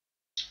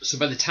 So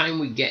by the time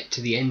we get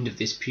to the end of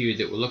this period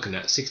that we're looking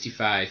at,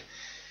 65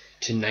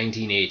 to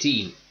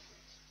 1918,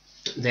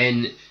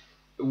 then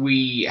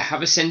we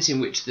have a sense in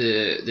which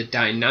the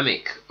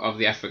dynamic of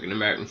the African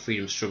American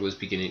freedom struggle is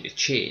beginning to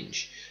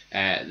change.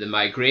 The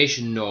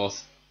migration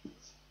north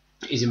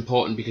is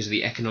important because of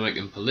the economic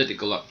and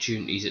political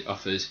opportunities it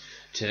offers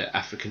to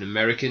African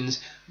Americans,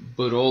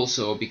 but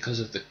also because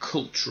of the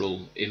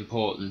cultural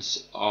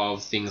importance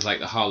of things like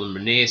the Harlem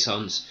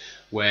Renaissance,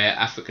 where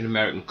African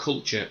American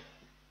culture,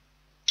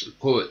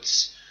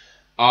 poets,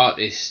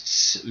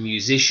 artists,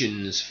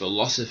 musicians,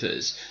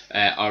 philosophers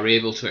are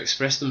able to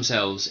express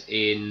themselves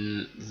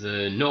in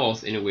the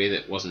North in a way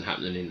that wasn't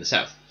happening in the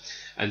South.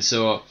 And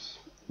so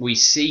we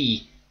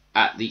see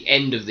at the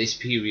end of this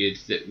period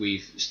that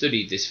we've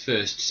studied, this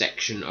first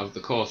section of the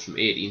course from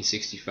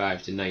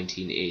 1865 to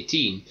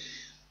 1918,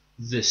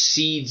 the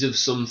seeds of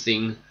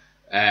something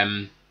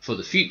for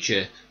the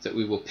future that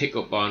we will pick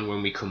up on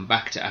when we come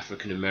back to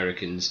African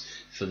Americans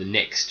for the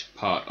next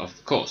part of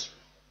the course.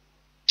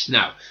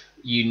 Now,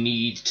 you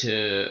need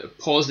to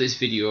pause this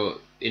video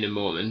in a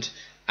moment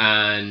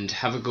and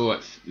have a go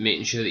at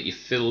making sure that you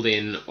filled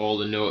in all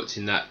the notes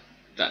in that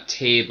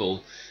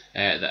table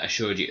that I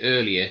showed you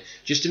earlier,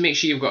 just to make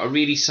sure you've got a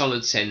really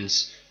solid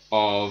sense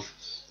of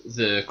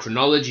the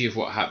chronology of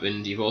what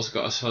happened. You've also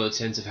got a solid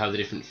sense of how the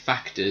different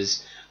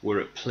factors were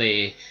at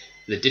play,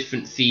 the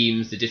different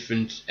themes, the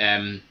different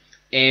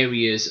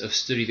areas of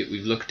study that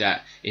we've looked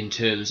at in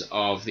terms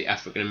of the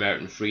African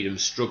American freedom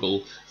struggle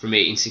from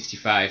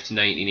 1865 to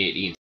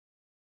 1918.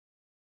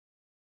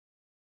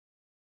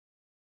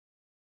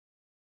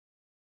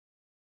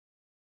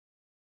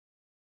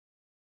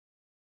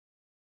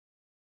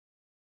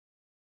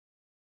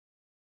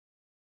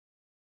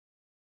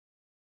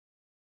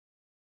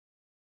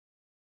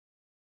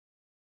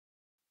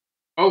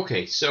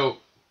 Okay, so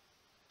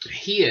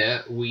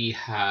here we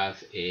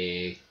have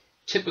a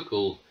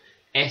typical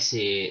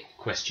essay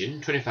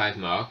question, 25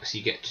 marks.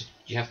 You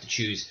have to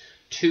choose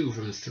 2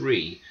 from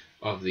 3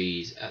 of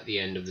these at the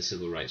end of the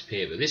civil rights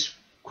paper. This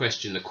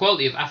question, the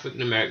quality of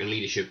African American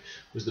leadership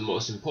was the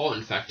most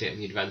important factor in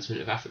the advancement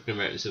of African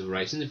American civil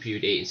rights in the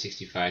period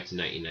 1865 to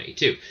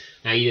 1992.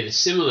 Now, you did a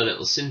similar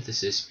little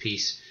synthesis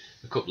piece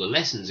a couple of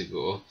lessons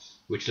ago,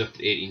 which looked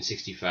at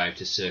 1865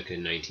 to circa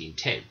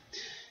 1910.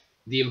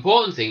 The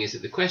important thing is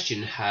that the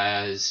question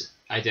has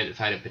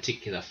identified a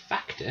particular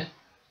factor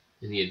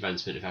in the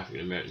advancement of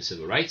African American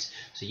civil rights,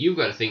 so you've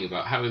got to think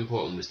about how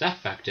important was that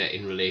factor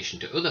in relation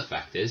to other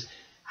factors.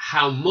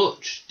 How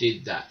much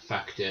did that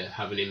factor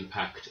have an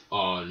impact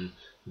on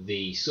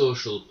the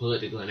social,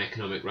 political and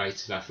economic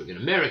rights of African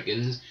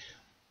Americans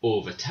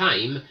over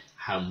time,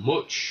 how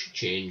much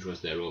change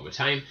was there over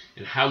time,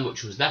 and how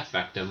much was that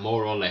factor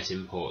more or less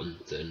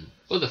important than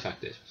other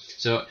factors.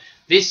 So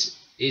this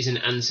is an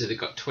answer that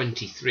got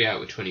 23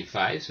 out of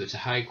 25, so it's a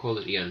high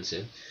quality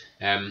answer.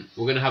 We're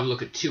going to have a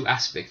look at two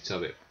aspects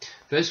of it.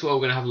 First of all,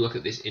 we're going to have a look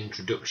at this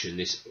introduction,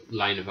 this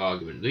line of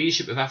argument. The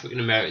leadership of African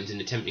Americans in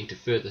attempting to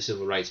further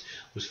civil rights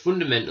was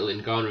fundamental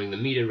in garnering the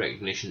media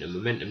recognition and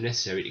momentum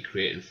necessary to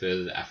create and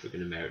further the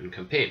African American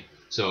campaign.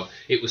 So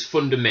it was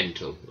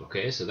fundamental,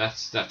 okay? So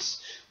that's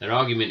their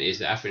argument is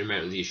that African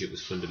American leadership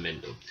was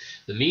fundamental.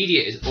 The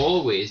media is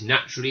always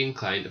naturally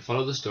inclined to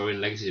follow the story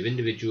and legacies of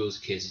individuals,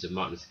 cases of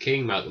Martin Luther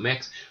King, Malcolm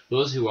X.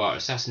 Those who are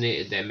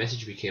assassinated, their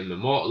message became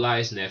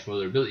immortalized, and therefore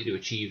their ability to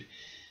achieve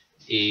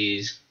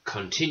is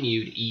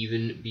continued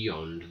even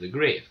beyond the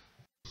grave.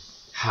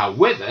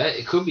 However,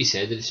 it could be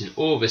said that it's an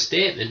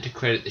overstatement to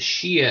credit the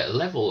sheer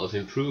level of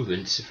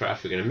improvements for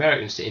African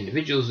Americans to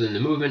individuals within the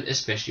movement,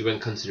 especially when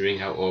considering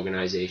how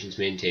organizations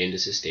maintained a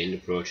sustained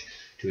approach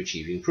to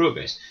achieving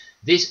progress.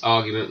 This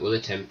argument will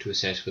attempt to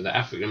assess whether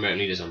African American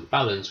leaders on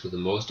balance were the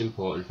most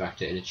important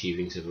factor in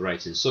achieving civil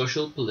rights in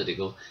social,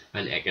 political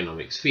and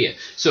economic sphere.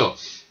 So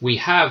we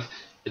have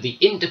the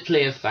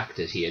interplay of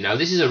factors here. Now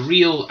this is a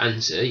real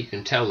answer, you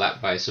can tell that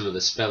by some of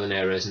the spelling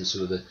errors and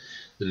some of the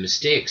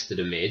mistakes that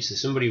are made. So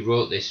somebody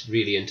wrote this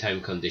really in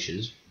time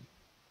conditions,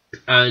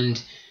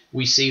 and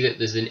we see that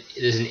there's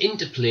an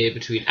interplay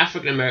between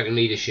African American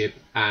leadership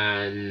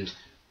and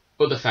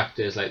other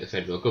factors like the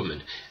federal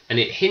government, and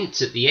it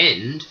hints at the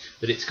end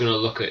that it's going to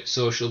look at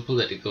social,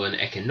 political and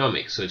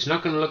economic. So it's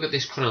not going to look at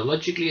this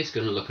chronologically, it's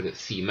going to look at it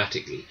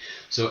thematically.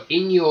 So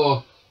in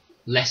your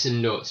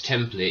lesson notes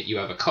template you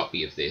have a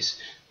copy of this.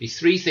 The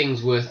three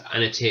things worth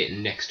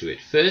annotating next to it.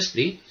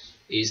 Firstly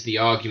is the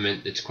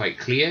argument that's quite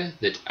clear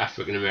that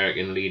African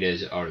American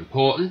leaders are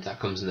important. That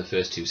comes in the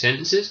first two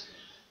sentences.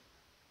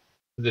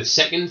 The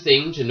second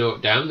thing to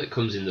note down that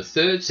comes in the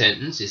third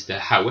sentence is the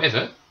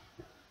however.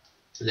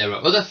 There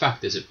are other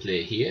factors at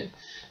play here,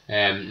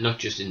 not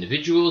just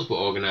individuals but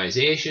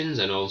organizations,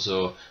 and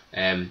also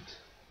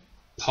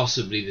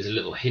possibly there's a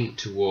little hint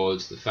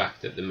towards the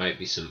fact that there might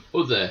be some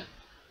other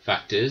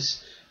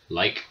factors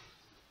like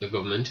the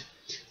government.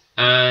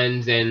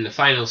 And then the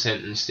final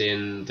sentence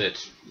saying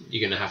that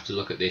you're going to have to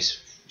look at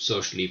this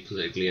socially,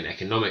 politically and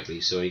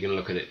economically. So you're going to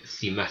look at it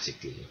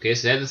thematically. Okay,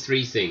 so they're the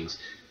three things.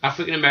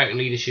 African American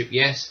leadership,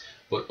 yes,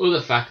 but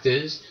other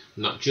factors,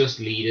 not just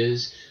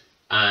leaders,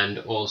 and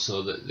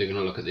also that they're going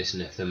to look at this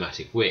in a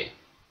thematic way.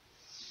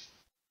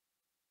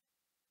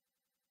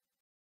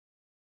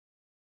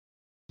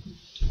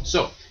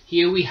 So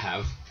here we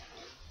have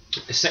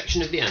a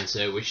section of the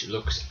answer which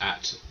looks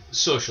at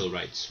social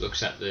rights,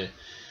 looks at the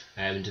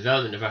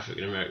development of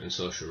African American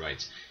social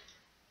rights,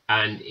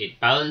 and it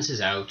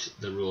balances out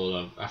the role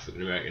of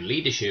African American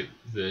leadership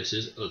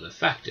versus other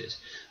factors.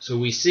 So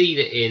we see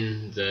that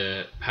in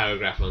the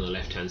paragraph on the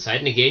left hand side,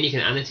 and again you can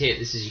annotate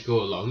this as you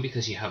go along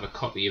because you have a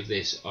copy of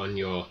this on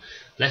your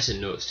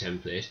lesson notes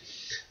template,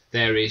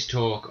 there is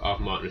talk of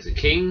Martin Luther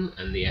King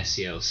and the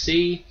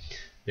SCLC.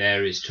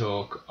 There is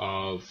talk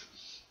of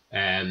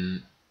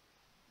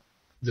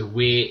the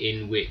way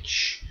in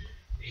which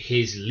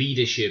his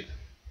leadership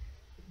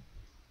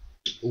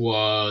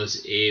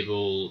was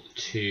able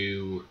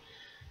to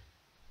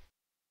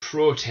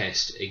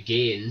protest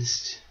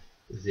against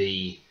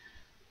the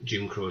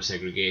Jim Crow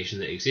segregation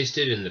that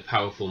existed and the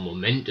powerful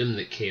momentum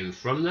that came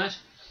from that.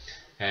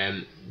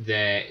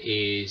 There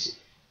is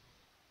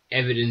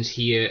evidence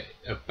here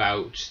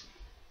about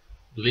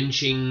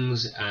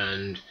lynchings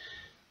and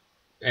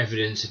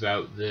evidence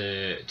about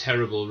the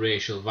terrible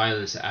racial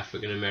violence that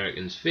African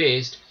Americans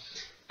faced,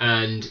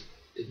 and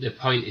the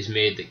point is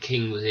made that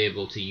King was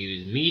able to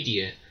use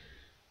media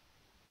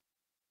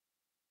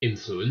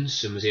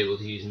influence and was able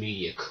to use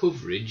media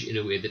coverage in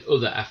a way that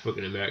other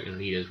African American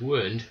leaders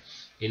weren't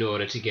in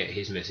order to get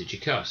his message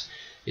across.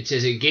 It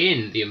says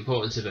again the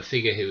importance of a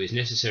figure who is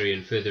necessary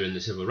in furthering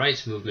the civil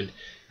rights movement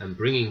and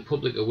bringing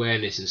public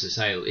awareness in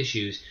societal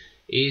issues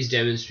is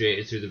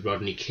demonstrated through the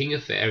Rodney King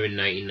affair in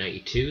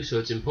 1992. So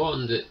it's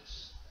important that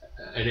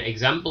an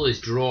example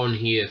is drawn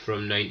here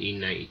from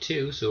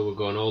 1992, so we're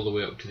going all the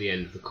way up to the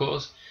end of the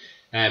course,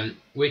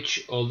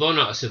 which, although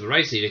not a civil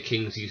rights leader,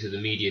 King's use of the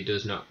media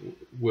does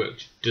work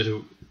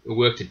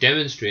to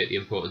demonstrate the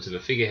importance of a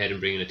figurehead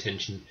and bringing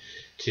attention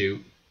to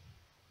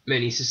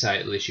many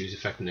societal issues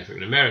affecting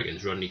African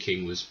Americans. Rodney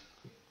King was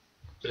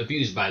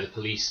abused by the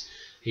police,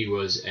 he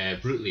was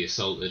brutally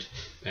assaulted,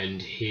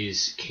 and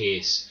his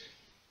case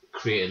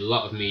created a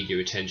lot of media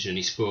attention, and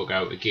he spoke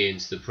out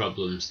against the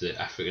problems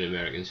that African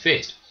Americans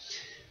faced.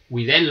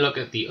 We then look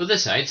at the other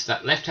side, so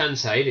that left hand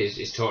side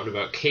is talking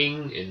about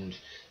King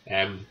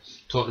and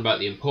talking about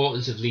the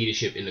importance of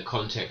leadership in the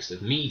context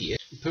of media.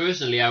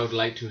 Personally, I would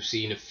like to have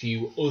seen a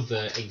few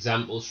other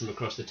examples from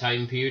across the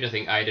time period. I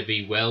think Ida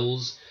B.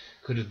 Wells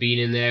could have been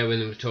in there when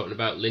they were talking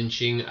about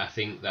lynching. I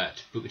think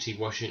that Booker T.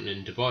 Washington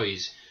and Du Bois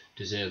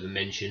deserve a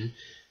mention.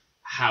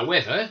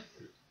 However,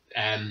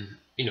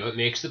 it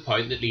makes the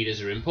point that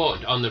leaders are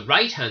important. On the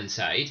right-hand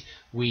side,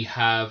 we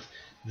have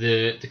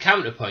the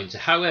counterpoint.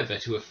 However,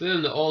 to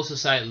affirm that all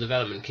societal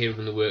development came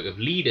from the work of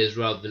leaders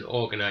rather than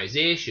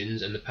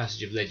organisations, and the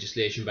passage of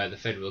legislation by the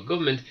federal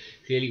government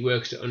clearly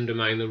works to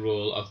undermine the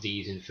role of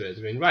these in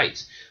furthering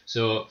rights.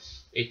 So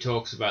it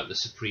talks about the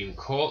Supreme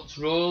Court's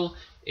role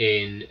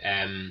in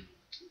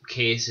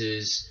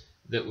cases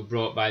that were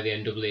brought by the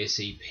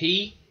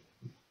NAACP.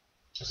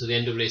 So the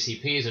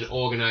NAACP is an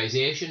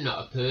organisation,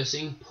 not a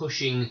person,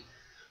 pushing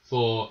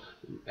for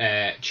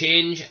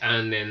change,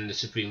 and then the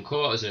Supreme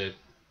Court is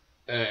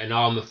an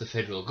arm of the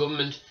federal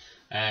government,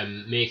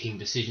 making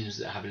decisions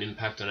that have an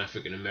impact on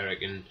African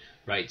American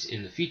rights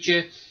in the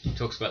future. It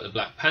talks about the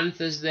Black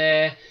Panthers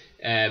there.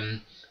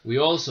 We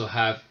also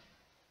have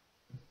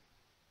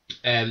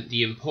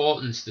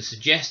the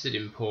suggested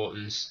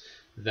importance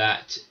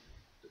that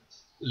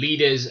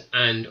leaders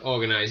and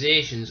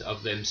organisations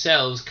of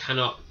themselves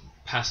cannot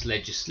pass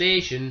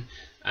legislation,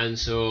 and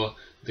so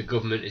the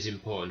government is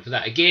important for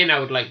that. Again, I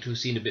would like to have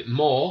seen a bit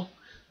more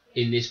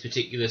in this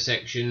particular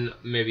section,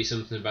 maybe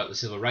something about the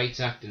Civil Rights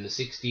Act in the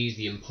 60s,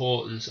 the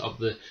importance of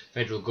the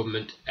federal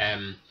government.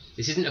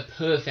 This isn't a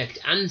perfect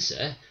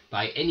answer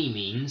by any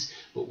means,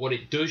 but what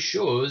it does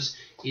show us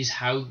is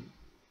how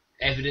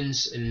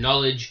evidence and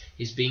knowledge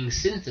is being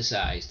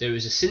synthesized. There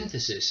is a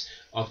synthesis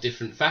of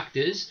different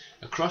factors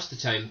across the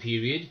time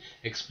period,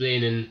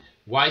 explaining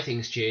why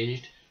things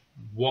changed,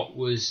 what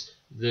was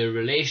the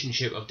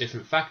relationship of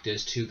different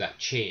factors to that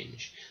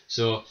change.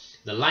 So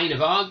the line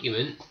of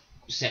argument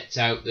sets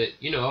out that,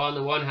 on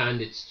the one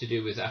hand it's to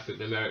do with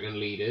African American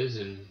leaders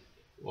and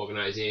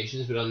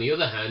organisations, but on the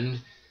other hand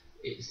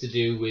it's to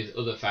do with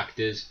other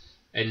factors.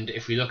 And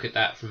if we look at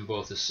that from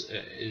both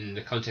in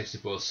the context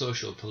of both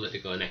social,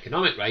 political and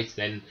economic rights,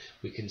 then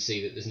we can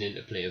see that there's an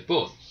interplay of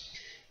both.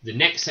 The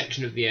next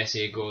section of the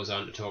essay goes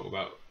on to talk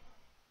about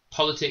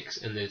politics,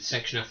 and the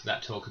section after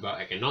that talk about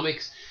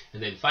economics,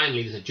 and then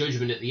finally there's a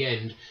judgment at the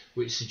end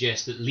which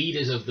suggests that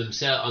leaders of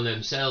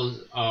themselves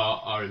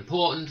are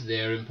important.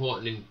 They're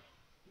important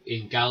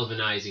in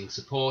galvanizing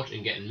support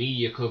and getting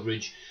media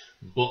coverage,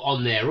 but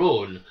on their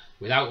own,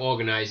 without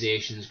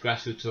organisations,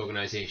 grassroots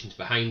organisations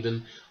behind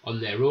them, on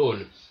their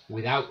own,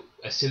 without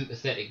a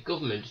sympathetic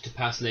government to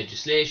pass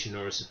legislation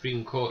or a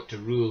Supreme Court to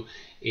rule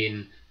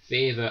in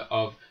favour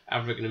of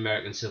African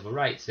American civil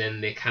rights,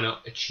 then they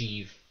cannot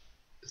achieve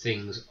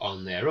things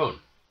on their own.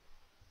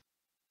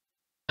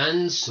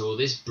 And so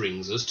this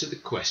brings us to the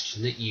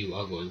question that you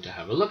are going to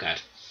have a look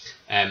at.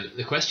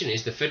 The question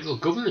is, the federal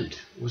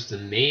government was the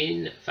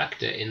main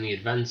factor in the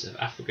advance of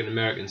African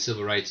American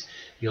civil rights.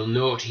 You'll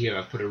note here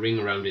I've put a ring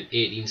around it,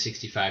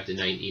 1865 to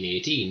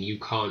 1918. You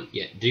can't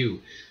yet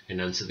do an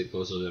answer that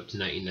goes all the way up to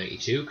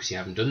 1992 because you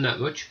haven't done that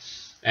much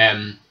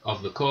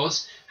of the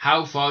course.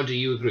 How far do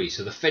you agree?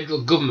 So the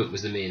federal government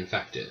was the main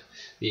factor.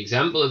 The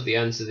example of the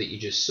answer that you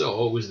just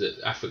saw was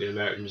that African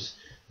Americans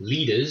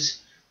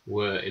leaders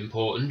were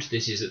important.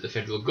 This is that the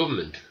federal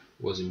government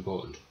was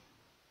important.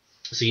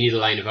 So you need a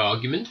line of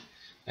argument.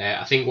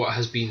 I think what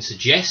has been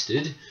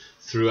suggested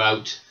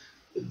throughout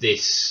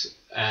this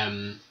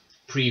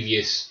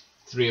previous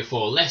 3 or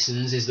 4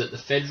 lessons is that the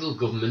federal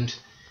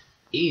government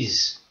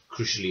is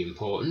crucially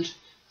important.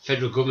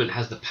 Federal government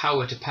has the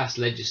power to pass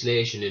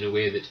legislation in a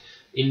way that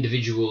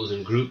individuals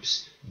and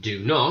groups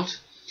do not,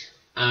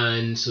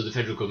 and so the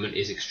federal government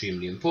is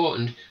extremely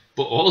important,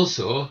 but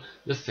also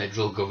the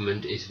federal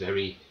government is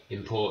very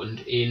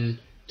important in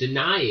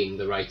denying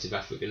the rights of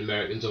African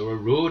Americans or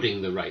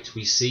eroding the rights.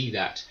 We see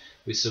that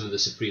with some of the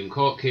Supreme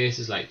Court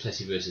cases like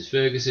Plessy versus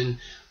Ferguson.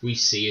 We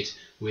see it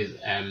with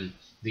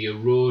the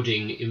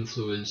eroding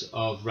influence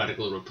of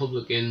radical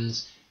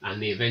Republicans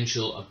and the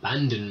eventual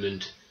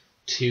abandonment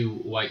to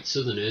white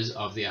Southerners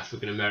of the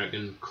African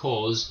American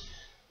cause.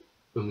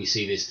 When we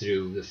see this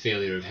through the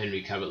failure of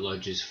Henry Cabot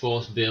Lodge's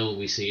Force Bill,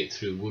 we see it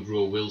through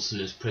Woodrow Wilson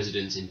as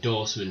President's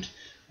endorsement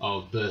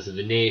of Birth of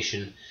a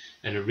Nation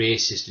and a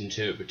racist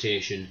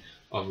interpretation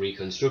of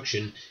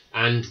Reconstruction,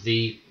 and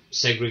the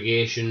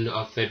segregation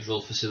of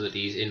federal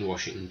facilities in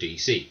Washington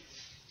DC.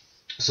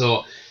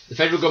 So the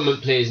federal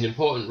government plays an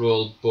important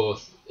role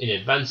both in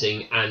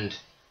advancing and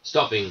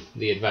stopping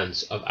the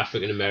advance of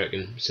African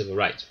American civil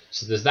rights.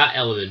 So there's that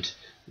element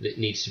that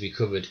needs to be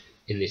covered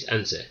in this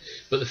answer.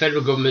 But the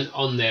federal government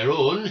on their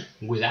own,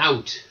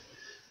 without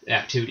the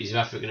activities of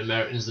African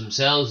Americans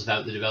themselves,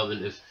 without the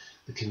development of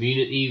the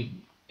community,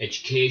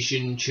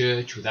 education,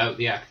 church, without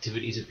the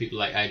activities of people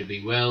like Ida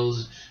B.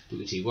 Wells,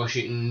 Booker T.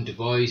 Washington, Du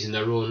Bois in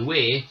their own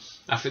way,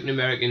 African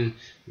American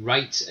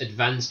rights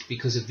advanced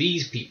because of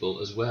these people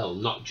as well,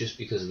 not just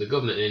because of the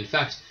government. And in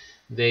fact,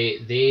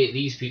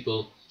 these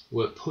people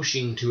were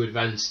pushing to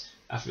advance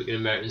African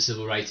American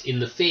civil rights in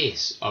the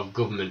face of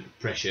government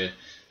pressure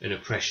and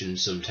oppression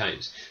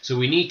sometimes. So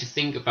we need to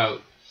think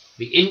about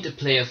the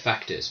interplay of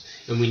factors,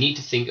 and we need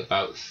to think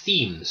about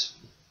themes.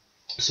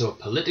 So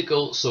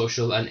political,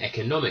 social and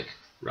economic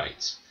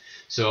rights.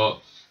 So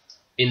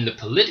in the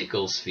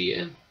political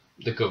sphere,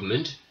 the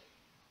government,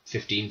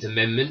 15th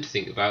Amendment,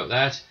 think about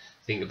that.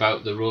 Think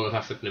about the role of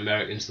African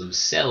Americans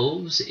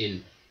themselves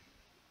in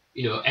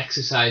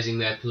exercising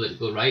their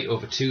political right.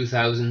 Over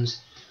 2,000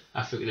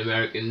 African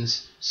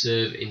Americans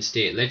serve in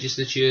state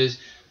legislatures.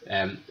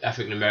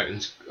 African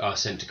Americans are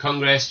sent to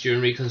Congress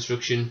during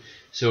Reconstruction.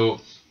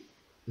 So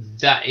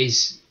that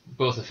is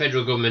both the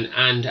federal government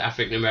and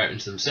African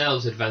Americans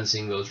themselves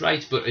advancing those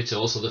rights, but it's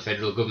also the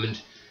federal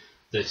government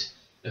that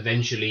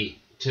eventually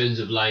turns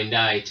a blind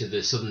eye to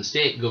the southern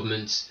state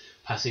governments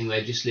passing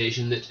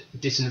legislation that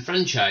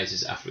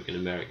disenfranchises African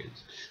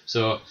Americans.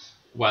 So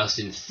whilst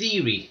in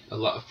theory a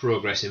lot of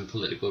progress in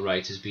political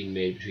rights has been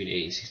made between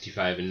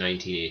 1865 and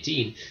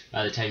 1918,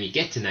 by the time you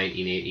get to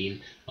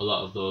 1918, a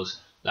lot of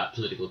that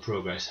political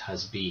progress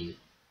has been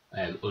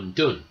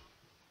undone.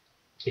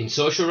 In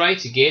social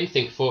rights, again,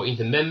 think 14th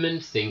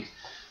Amendment, think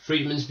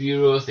Freedmen's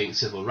Bureau, think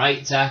Civil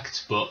Rights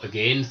Act, but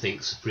again,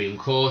 think Supreme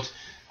Court,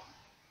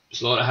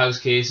 slaughterhouse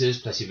cases,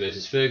 Plessy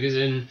versus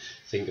Ferguson,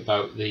 think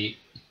about the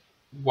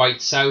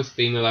white South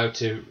being allowed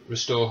to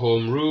restore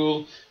home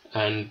rule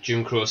and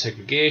Jim Crow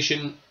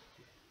segregation,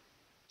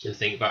 and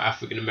think about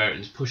African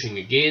Americans pushing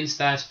against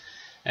that,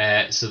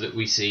 so that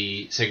we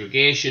see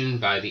segregation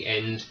by the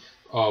end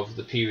of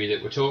the period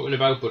that we're talking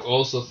about, but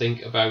also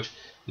think about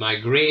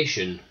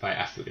migration by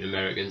African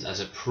Americans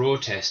as a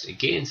protest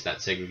against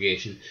that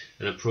segregation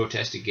and a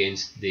protest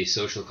against the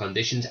social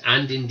conditions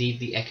and indeed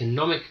the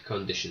economic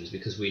conditions,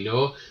 because we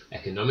know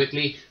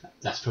economically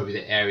that's probably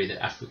the area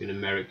that African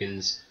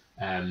Americans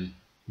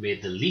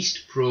made the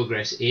least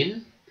progress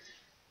in,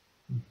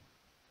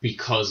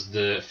 because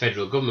the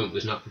federal government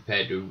was not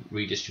prepared to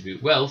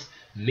redistribute wealth.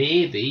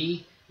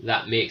 Maybe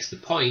that makes the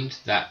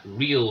point that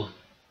real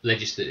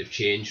legislative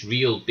change,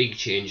 real big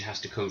change, has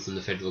to come from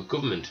the federal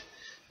government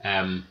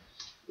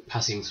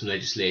passing some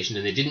legislation,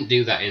 and they didn't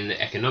do that in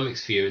the economic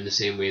sphere in the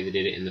same way they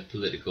did it in the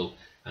political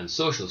and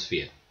social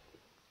sphere.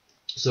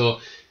 So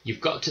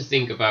you've got to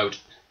think about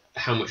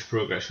how much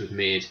progress was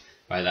made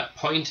by that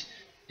point.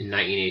 In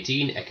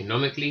 1918,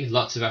 economically,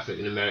 lots of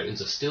African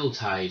Americans are still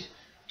tied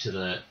to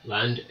the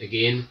land.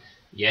 Again,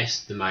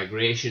 yes, the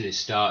migration is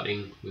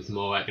starting with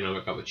more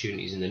economic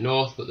opportunities in the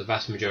north, but the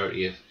vast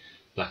majority of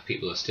black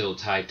people are still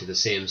tied to the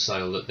same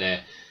soil that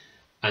their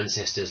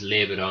ancestors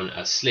laboured on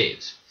as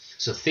slaves.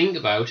 So think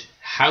about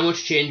how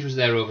much change was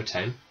there over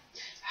time,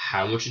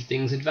 how much did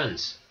things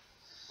advance?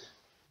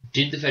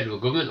 Did the federal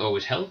government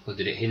always help, or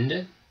did it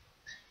hinder?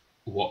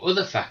 What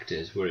other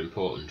factors were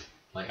important,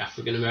 like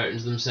African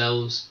Americans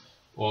themselves,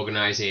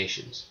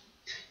 organisations?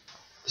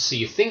 So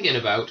you're thinking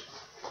about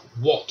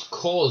what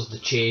caused the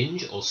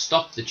change or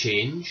stopped the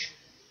change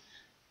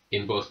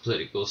in both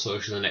political,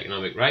 social and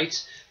economic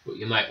rights, but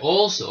you might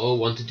also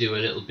want to do a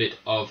little bit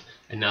of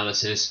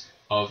analysis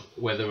of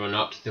whether or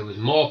not there was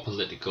more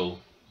political,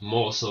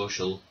 more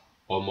social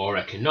or more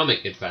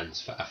economic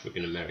advance for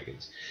African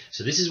Americans.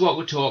 So this is what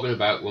we're talking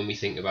about when we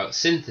think about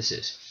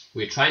synthesis.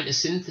 We're trying to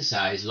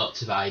synthesize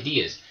lots of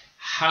ideas.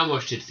 How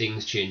much did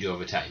things change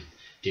over time?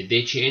 Did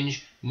they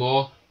change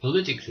more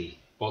politically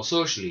or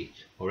socially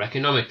or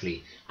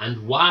economically?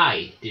 And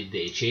why did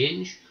they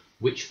change?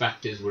 Which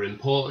factors were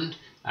important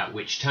at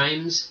which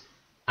times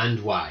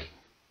and why?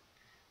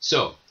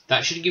 So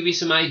that should give you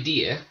some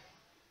idea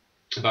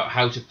about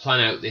how to plan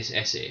out this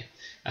essay.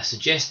 I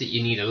suggest that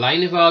you need a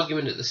line of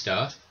argument at the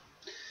start.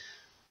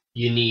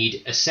 You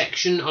need a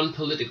section on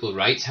political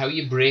rights. How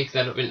you break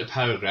that up into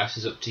paragraphs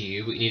is up to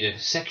you, but you need a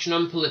section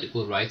on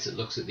political rights that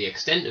looks at the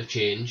extent of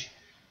change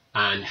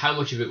and how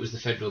much of it was the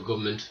federal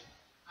government,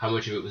 how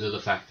much of it was other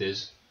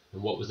factors,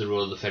 and what was the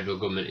role of the federal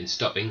government in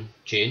stopping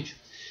change.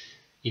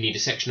 You need a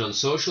section on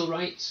social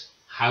rights.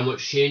 How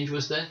much change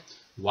was there?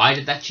 Why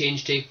did that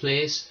change take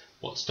place?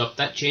 What stopped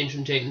that change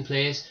from taking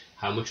place?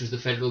 How much was the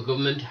federal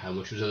government? How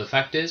much was other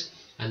factors?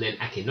 And then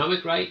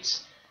economic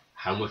rights.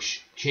 How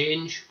much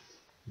change?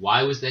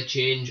 Why was there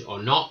change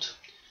or not?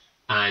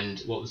 And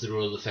what was the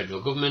role of the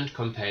federal government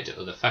compared to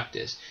other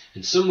factors?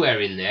 And somewhere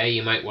in there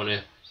you might want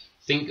to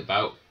think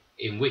about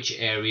in which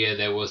area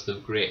there was the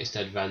greatest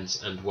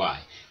advance and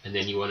why. And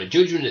then you want a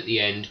judgment at the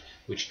end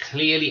which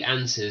clearly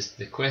answers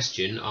the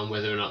question on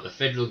whether or not the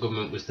federal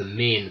government was the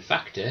main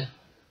factor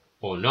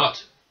or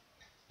not,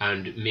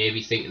 and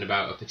maybe thinking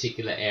about a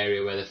particular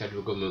area where the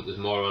federal government was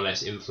more or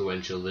less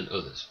influential than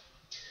others.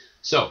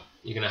 So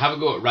you're going to have a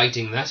go at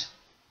writing that.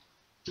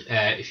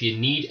 If you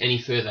need any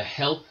further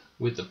help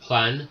with the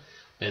plan,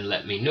 then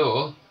let me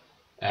know.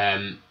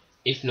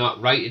 If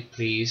not, write it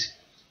please,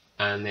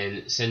 and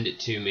then send it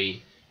to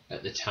me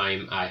at the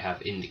time I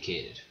have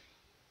indicated.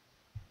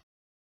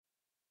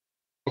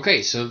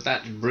 Okay, so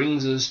that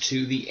brings us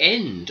to the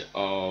end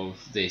of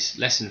this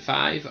lesson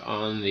 5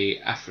 on the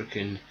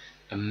African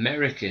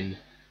American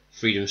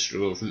freedom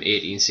struggle from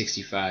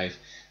 1865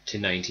 to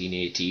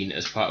 1918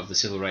 as part of the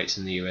Civil Rights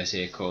in the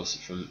USA course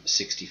from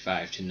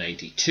 65 to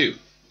 92.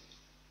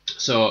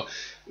 So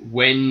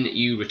when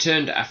you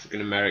return to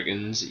African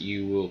Americans,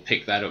 you will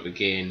pick that up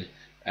again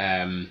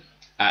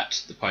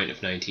at the point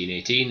of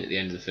 1918, at the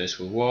end of the First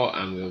World War,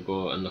 and we'll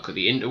go and look at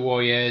the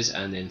interwar years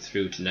and then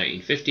through to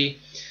 1950.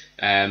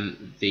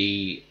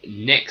 The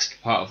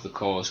next part of the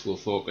course will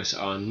focus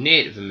on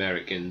Native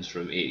Americans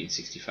from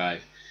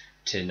 1865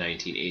 to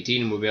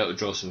 1918, and we'll be able to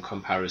draw some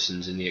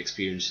comparisons in the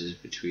experiences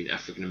between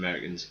African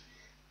Americans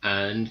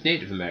and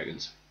Native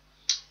Americans.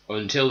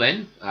 Until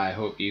then, I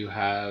hope you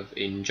have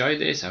enjoyed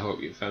this. I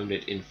hope you found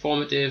it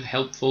informative,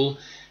 helpful.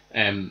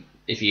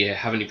 If you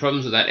have any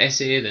problems with that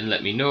essay, then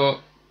let me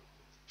know.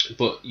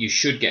 But you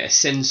should get a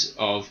sense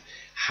of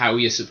how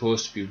you're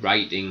supposed to be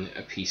writing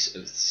a piece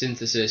of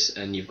synthesis,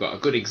 and you've got a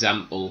good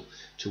example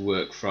to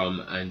work from,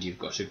 and you've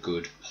got a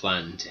good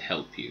plan to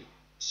help you.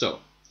 So,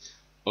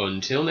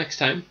 until next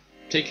time,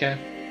 take care,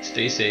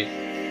 stay safe,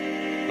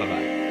 bye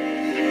bye.